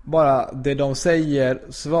bara det de säger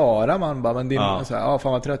svarar man bara, men din så här,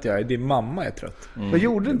 fan vad trött jag är, din mamma är trött. Men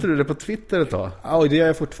gjorde inte du det på Twitter ett tag? Ja, och det gör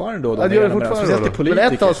jag fortfarande då. Ja, det gör jag fortfarande då. Men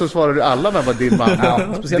ett tag så svarade du alla med vad din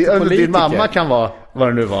mamma. Speciellt din mamma kan vara vad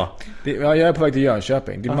det nu var. Jag är på väg till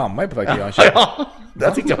Jönköping. Din mamma är på väg till Jönköping. Ja,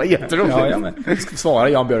 det tyckte jag var jätteroligt. Ja, men svara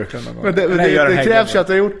Jan Björklund någon gång. Men det krävs ju att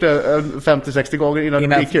du har gjort det 50-60 gånger innan det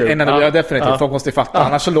blir kul. Innan det blir definitivt. Folk måste fatta.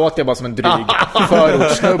 Annars så låter jag bara som en dryg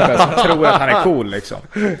förortssnubbe som tror att han är cool liksom.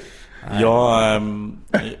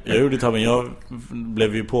 Jag gjorde det, men jag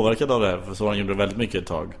blev ju påverkad av det här, för Soran gjorde det väldigt mycket ett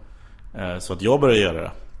tag. Så att jag började göra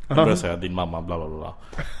det. Jag började säga din mamma bla bla bla.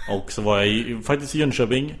 Och så var jag faktiskt i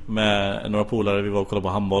Jönköping med några polare. Vi var och kollade på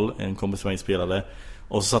handboll. En kompis med mig spelade.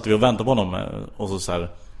 Och så satt vi och väntade på honom. Och så här,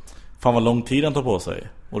 fan vad lång tid han tar på sig.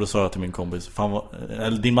 Och då sa jag till min kompis,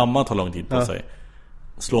 din mamma tar lång tid på sig.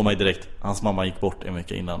 Slå mig direkt. Hans mamma gick bort en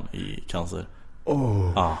vecka innan i cancer.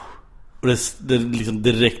 Och det liksom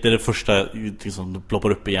direkt, det är det första liksom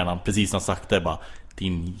ploppar upp i hjärnan. Precis när han sagt det, bara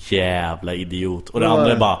din jävla idiot. Och det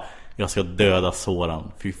andra är bara, jag ska döda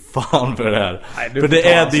Soran. Fy fan för det här. Nej, du för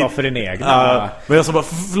det är din... för din egen. Men jag sa bara,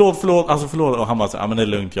 förlåt. Och han bara, men det är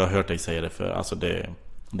lugnt, jag har hört dig säga det. För alltså det är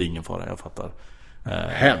ingen fara, jag fattar.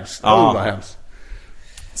 Hemskt, vad hemskt.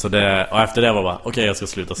 Så det, och efter det var bara, okej, jag ska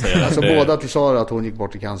sluta säga det. Alltså båda till Sara att hon gick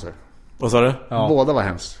bort i cancer. Vad sa du? Ja. Båda var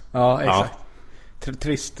hemskt. Ja, exakt.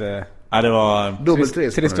 Trist. Ja, det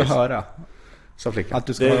var trist att höra. Sa flickan. Att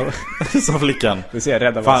du ska sa flickan. Du ser,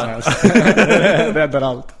 rädda vad som helst. Räddar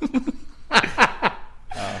allt.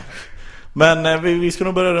 Men vi ska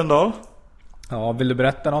nog börja runda av. Ja, vill du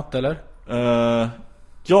berätta något eller?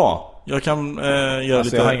 Ja. jag kan göra alltså,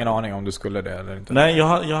 lite... jag har ingen aning om du skulle det eller inte. Nej,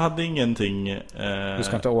 jag hade ingenting... Du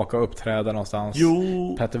ska inte åka och uppträda någonstans.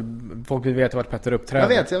 Jo. Petter, folk vill veta vart Petter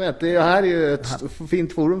uppträder. Jag vet. Det här är ju ett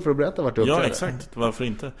fint forum för att berätta vart du uppträder. Ja, exakt. Varför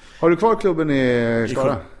inte? Har du kvar klubben i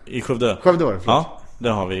Skara? I Skövde. Skövde var det, förlåt. Ja, det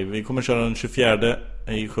har vi. Vi kommer köra den 24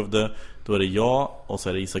 i Skövde. Då är det jag och så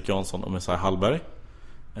är det Isak Jansson och Messiah Hallberg.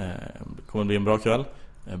 Det kommer bli en bra kväll.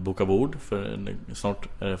 Boka bord, för snart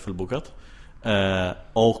är det fullbokat.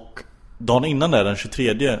 Och dagen innan där, den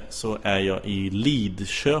 23, så är jag i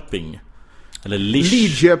Lidköping. Eller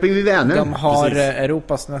Lidköping vid Vänern. De har Precis.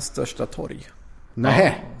 Europas näst största torg.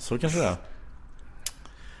 Nej, Så kanske det är.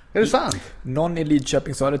 är det sant? Någon i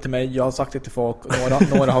Lidköping sa det till mig. Jag har sagt det till folk.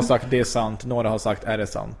 Några har sagt det är sant. Några har sagt är det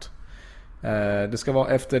sant. Det ska vara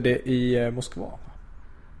efter det i Moskva.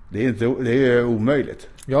 Det är ju omöjligt.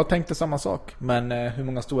 Jag tänkte samma sak. Men hur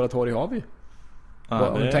många stora torg har vi? Ja,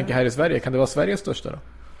 Om du tänker här i Sverige, kan det vara Sveriges största då?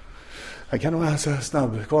 Jag kan nog alltså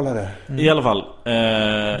snabbkolla det. I alla fall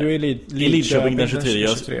Du är i Lidköping den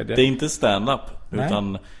 23. Det är inte stand-up. Nej.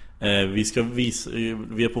 Utan vi ska visa...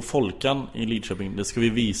 Vi är på Folkan i Lidköping. Det ska vi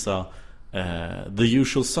visa The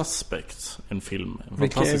Usual Suspects. En film. En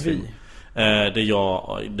Vilka fantastisk är vi? film.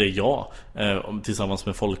 Det är jag tillsammans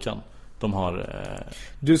med Folkan. De har...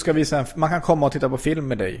 Du ska visa man kan komma och titta på film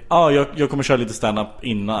med dig. Ja, jag kommer köra lite stand-up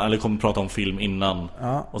innan. Eller kommer prata om film innan.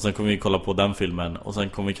 Ja. Och sen kommer vi kolla på den filmen. Och sen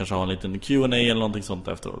kommer vi kanske ha en liten Q&A eller någonting sånt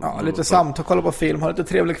efteråt. Ja, lite samtal, kolla på film. Ha lite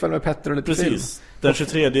trevlig kväll med Petter och lite film. Precis, den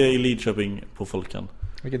 23 i Lidköping på Folkan.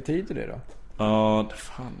 Vilken tid är det då? Ja,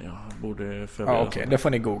 fan, jag borde förbereda. Ja, okej, det får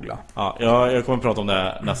ni googla. Ja, jag kommer prata om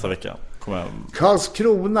det nästa vecka.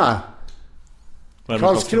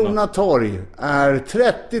 Karlskrona torg är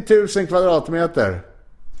 30 000 kvadratmeter.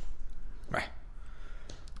 Nej.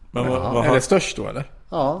 Men Är det störst då eller?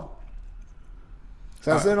 Ja.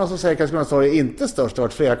 Sen så är det någon som säger att Karlskrona torg är inte störst. Det har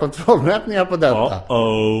varit flera kontrollmätningar på detta.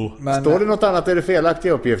 Men, Står det något annat är det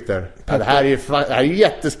felaktiga uppgifter. Ja, det här är ju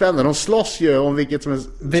jättespännande. De slåss ju om vilket som är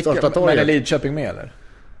största torget. Men är Lidköping med eller?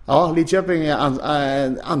 Ja, Lidköping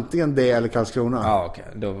är antingen det eller Karlskrona. Ja, okej.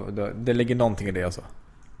 Då, det ligger någonting i det alltså.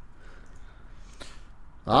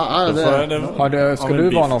 Ja, Ska du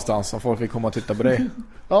vara någonstans om folk vill komma och titta på dig?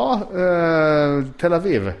 Ja, Tel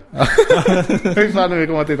Aviv. Hur fan vi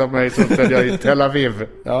kommer att titta på mig så är jag i Tel Aviv.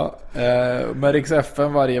 Ja, med Rix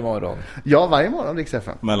FM varje morgon. Ja, varje morgon Rix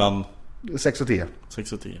FM. Mellan 6 och 10.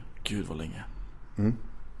 6 och 10. Gud vad länge.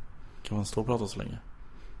 Kan man stå och prata så länge?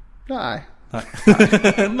 Nej.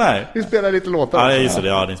 Nej. Vi spelar lite låtar. Ja, just det.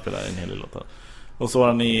 Ja, ni spelar en hel del låtar. Och så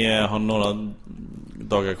har ni några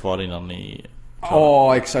dagar kvar innan ni...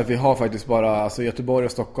 Ja, exakt. Vi har faktiskt bara alltså Göteborg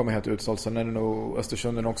och Stockholm är helt utsålt. Sen är det nog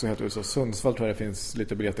Östersund är också helt utsålt. Sundsvall tror jag det finns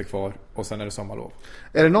lite biljetter kvar. Och sen är det sommarlov.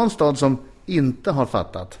 Är det någon stad som inte har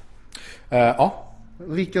fattat? Ja.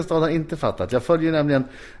 Vilken stad har inte fattat? Jag följer nämligen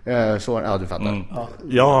så... Ja, du fattar. Ja.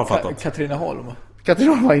 Jag har fattat. Katrineholm.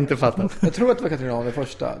 Katrineholm har inte fattat. Jag tror att det var Katrineholm det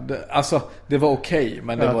första. Det var okej,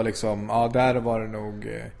 men det var liksom... Ja, där var det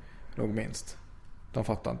nog minst. De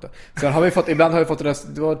fattar inte. Sen har vi fått... Ibland har vi fått...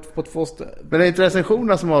 Det var på 2 Men det är inte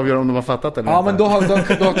recensionerna som avgör om de har fattat eller ja, inte. men då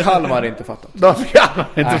har Kalmar inte fattat. Då har Kalmar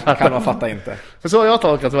inte fattat. Kalmar fattar inte. För så har jag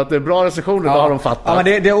tolkat att det är bra recensioner, då har de fattat. Ja, men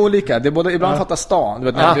det är olika. Det är både, ibland fattar stan. Du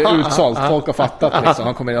vet, när det är utsålt. Folk har fattat liksom.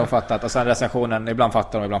 De kommer in och fattat. Och sen recensionen, ibland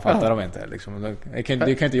fattar de, ibland fattar de inte. Liksom. Det kan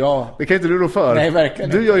inte jag... Det kan inte du då för. Nej,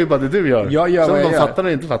 verkligen. Du gör ju bara det du gör. Jag gör som vad jag de gör. fattar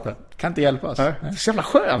eller inte fattar. Kan inte hjälpas. Det är så jävla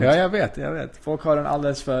skönt. Ja, jag vet. Folk har en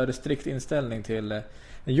alldeles för strikt inställning till...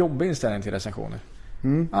 En jobbig inställning till recensioner.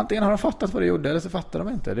 Antingen har de fattat vad du gjorde eller så fattar de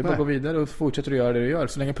inte. Det är bara att gå vidare och fortsätter att göra det du gör.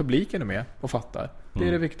 Så länge publiken är med och fattar. Det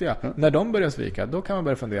är det viktiga. När de börjar svika, då kan man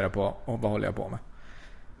börja fundera på vad håller jag på med.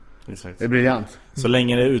 Exakt. Det är briljant. Så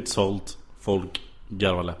länge det är utsålt, folk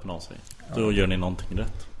garvar läppen av sig. Då gör ni någonting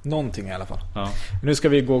rätt. Någonting i alla fall. Ja. Nu ska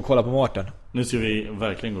vi gå och kolla på Mårten. Nu ska vi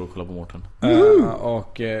verkligen gå och kolla på Mårten.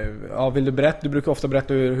 Vill du berätta? Du brukar ofta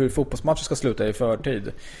berätta hur fotbollsmatcher ska sluta i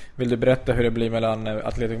förtid. Vill du berätta hur det blir mellan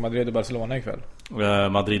Atletico Madrid och Barcelona ikväll?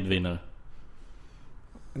 Madrid vinner.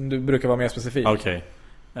 Du brukar vara mer specifik. Okej.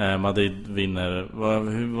 Madrid vinner.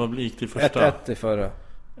 Vad gick det första? 1-1 i förra.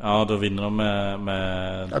 Ja, då vinner de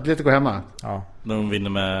med... Atletico hemma. Ja. De vinner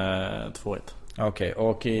med 2-1. Okej,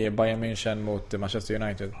 och i Bayern München mot Manchester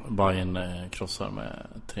United? Bayern krossar med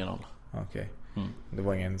 3-0. Okej. Det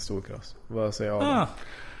var ingen stor kross. Vad säger jag?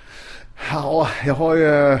 Ja, jag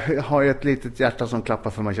har ju ett litet hjärta som klappar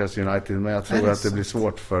för Manchester United, men jag tror att det blir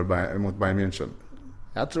svårt mot Bayern München.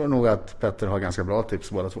 Jag tror nog att Petter har ganska bra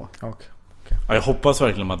tips båda två. Okay. Ja, jag hoppas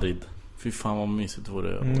verkligen Madrid. Fy fan vad mysigt det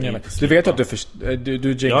vore. Du vet att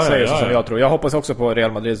du jinxar som jag tror. Jag hoppas också på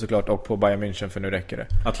Real Madrid såklart och på Bayern München, för nu räcker det.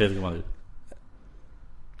 Atletico Madrid.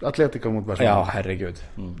 Atletico mot Barcelona. Ja, herregud.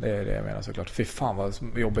 Det är det jag menar såklart. Fy fan vad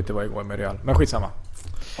jobbigt det var igår med Real. Men skitsamma.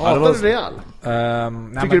 Hatar du Real?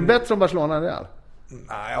 Tycker du bättre om Barcelona än Real?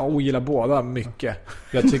 Nej, jag ogillar båda mycket.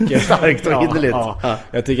 Jag tycker starkt och innerligt.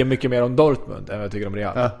 Jag tycker mycket mer om Dortmund än vad jag tycker om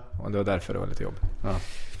Real. Och det var därför det var lite jobb.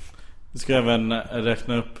 Vi ska även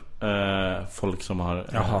räkna upp folk som har...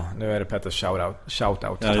 Jaha, nu är det Petters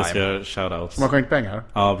shoutout time. Ja, vi ska göra shoutout. Som har skänkt pengar?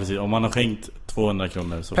 Ja, precis. Om man har skänkt 200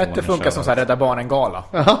 kronor så Petter funkar som så här Rädda Barnen-gala.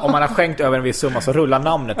 Om man har skänkt över en viss summa så rullar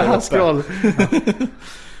namnet där uppe. Scroll.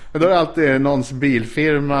 Men då är det alltid någons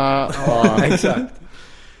bilfirma. Exakt.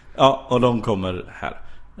 Ja, och de kommer här.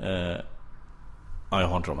 Ja, jag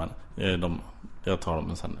har inte dem än. Jag tar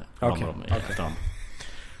dem sen. Okej.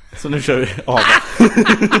 Så nu kör vi av.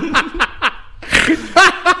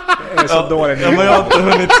 Jag är så dålig. Ja, men jag har inte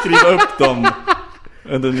hunnit skriva upp dem.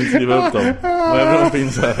 Men jag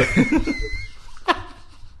finns här.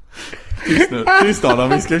 Tyst Adam,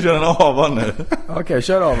 vi ska köra en ava nu. Okej,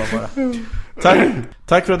 kör av dem bara.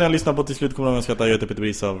 Tack för att ni har lyssnat på till slut. Kommer jag skatta Göte Peter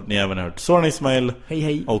Brisav. Ni har även hört Soran Ismail.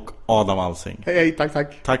 Hej. Och Adam Alsing. Hej,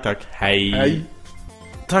 tack. Tack. Hej.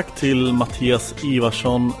 Tack till Mattias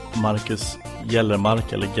Ivarsson, Marcus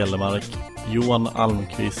Gellermark, Johan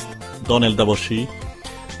Almqvist, Daniel Davoshi,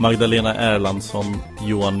 Magdalena Erlandsson,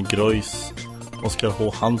 Johan Grois, Oskar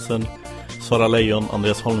H. Hansen, Sara Lejon,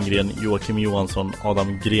 Andreas Holmgren, Joakim Johansson,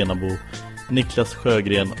 Adam Grenabo, Niklas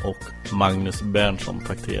Sjögren och Magnus Berntsson.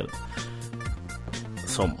 Tack till er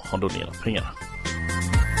som har donerat pengar.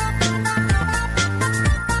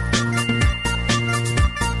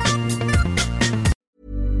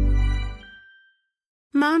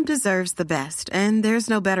 Mom deserves the best, and there's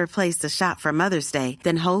no better place to shop for Mother's Day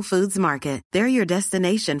than Whole Foods Market. They're your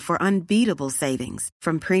destination for unbeatable savings,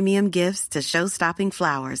 from premium gifts to show-stopping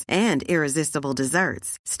flowers and irresistible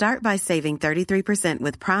desserts. Start by saving 33%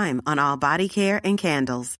 with Prime on all body care and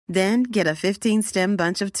candles. Then get a 15-stem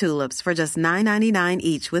bunch of tulips for just $9.99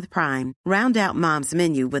 each with Prime. Round out Mom's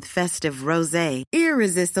menu with festive rosé,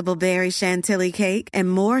 irresistible berry chantilly cake,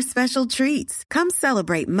 and more special treats. Come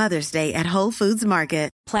celebrate Mother's Day at Whole Foods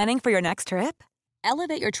Market. Planning for your next trip?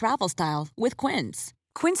 Elevate your travel style with Quince.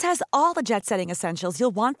 Quince has all the jet-setting essentials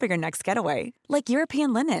you'll want for your next getaway, like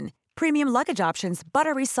European linen, premium luggage options,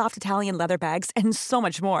 buttery soft Italian leather bags, and so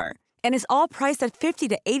much more. And is all priced at 50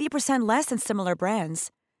 to 80% less than similar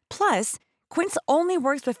brands. Plus, Quince only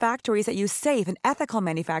works with factories that use safe and ethical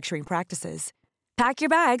manufacturing practices. Pack your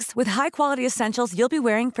bags with high-quality essentials you'll be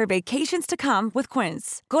wearing for vacations to come with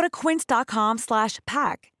Quince. Go to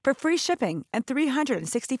quince.com/pack for free shipping and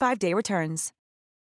 365-day returns.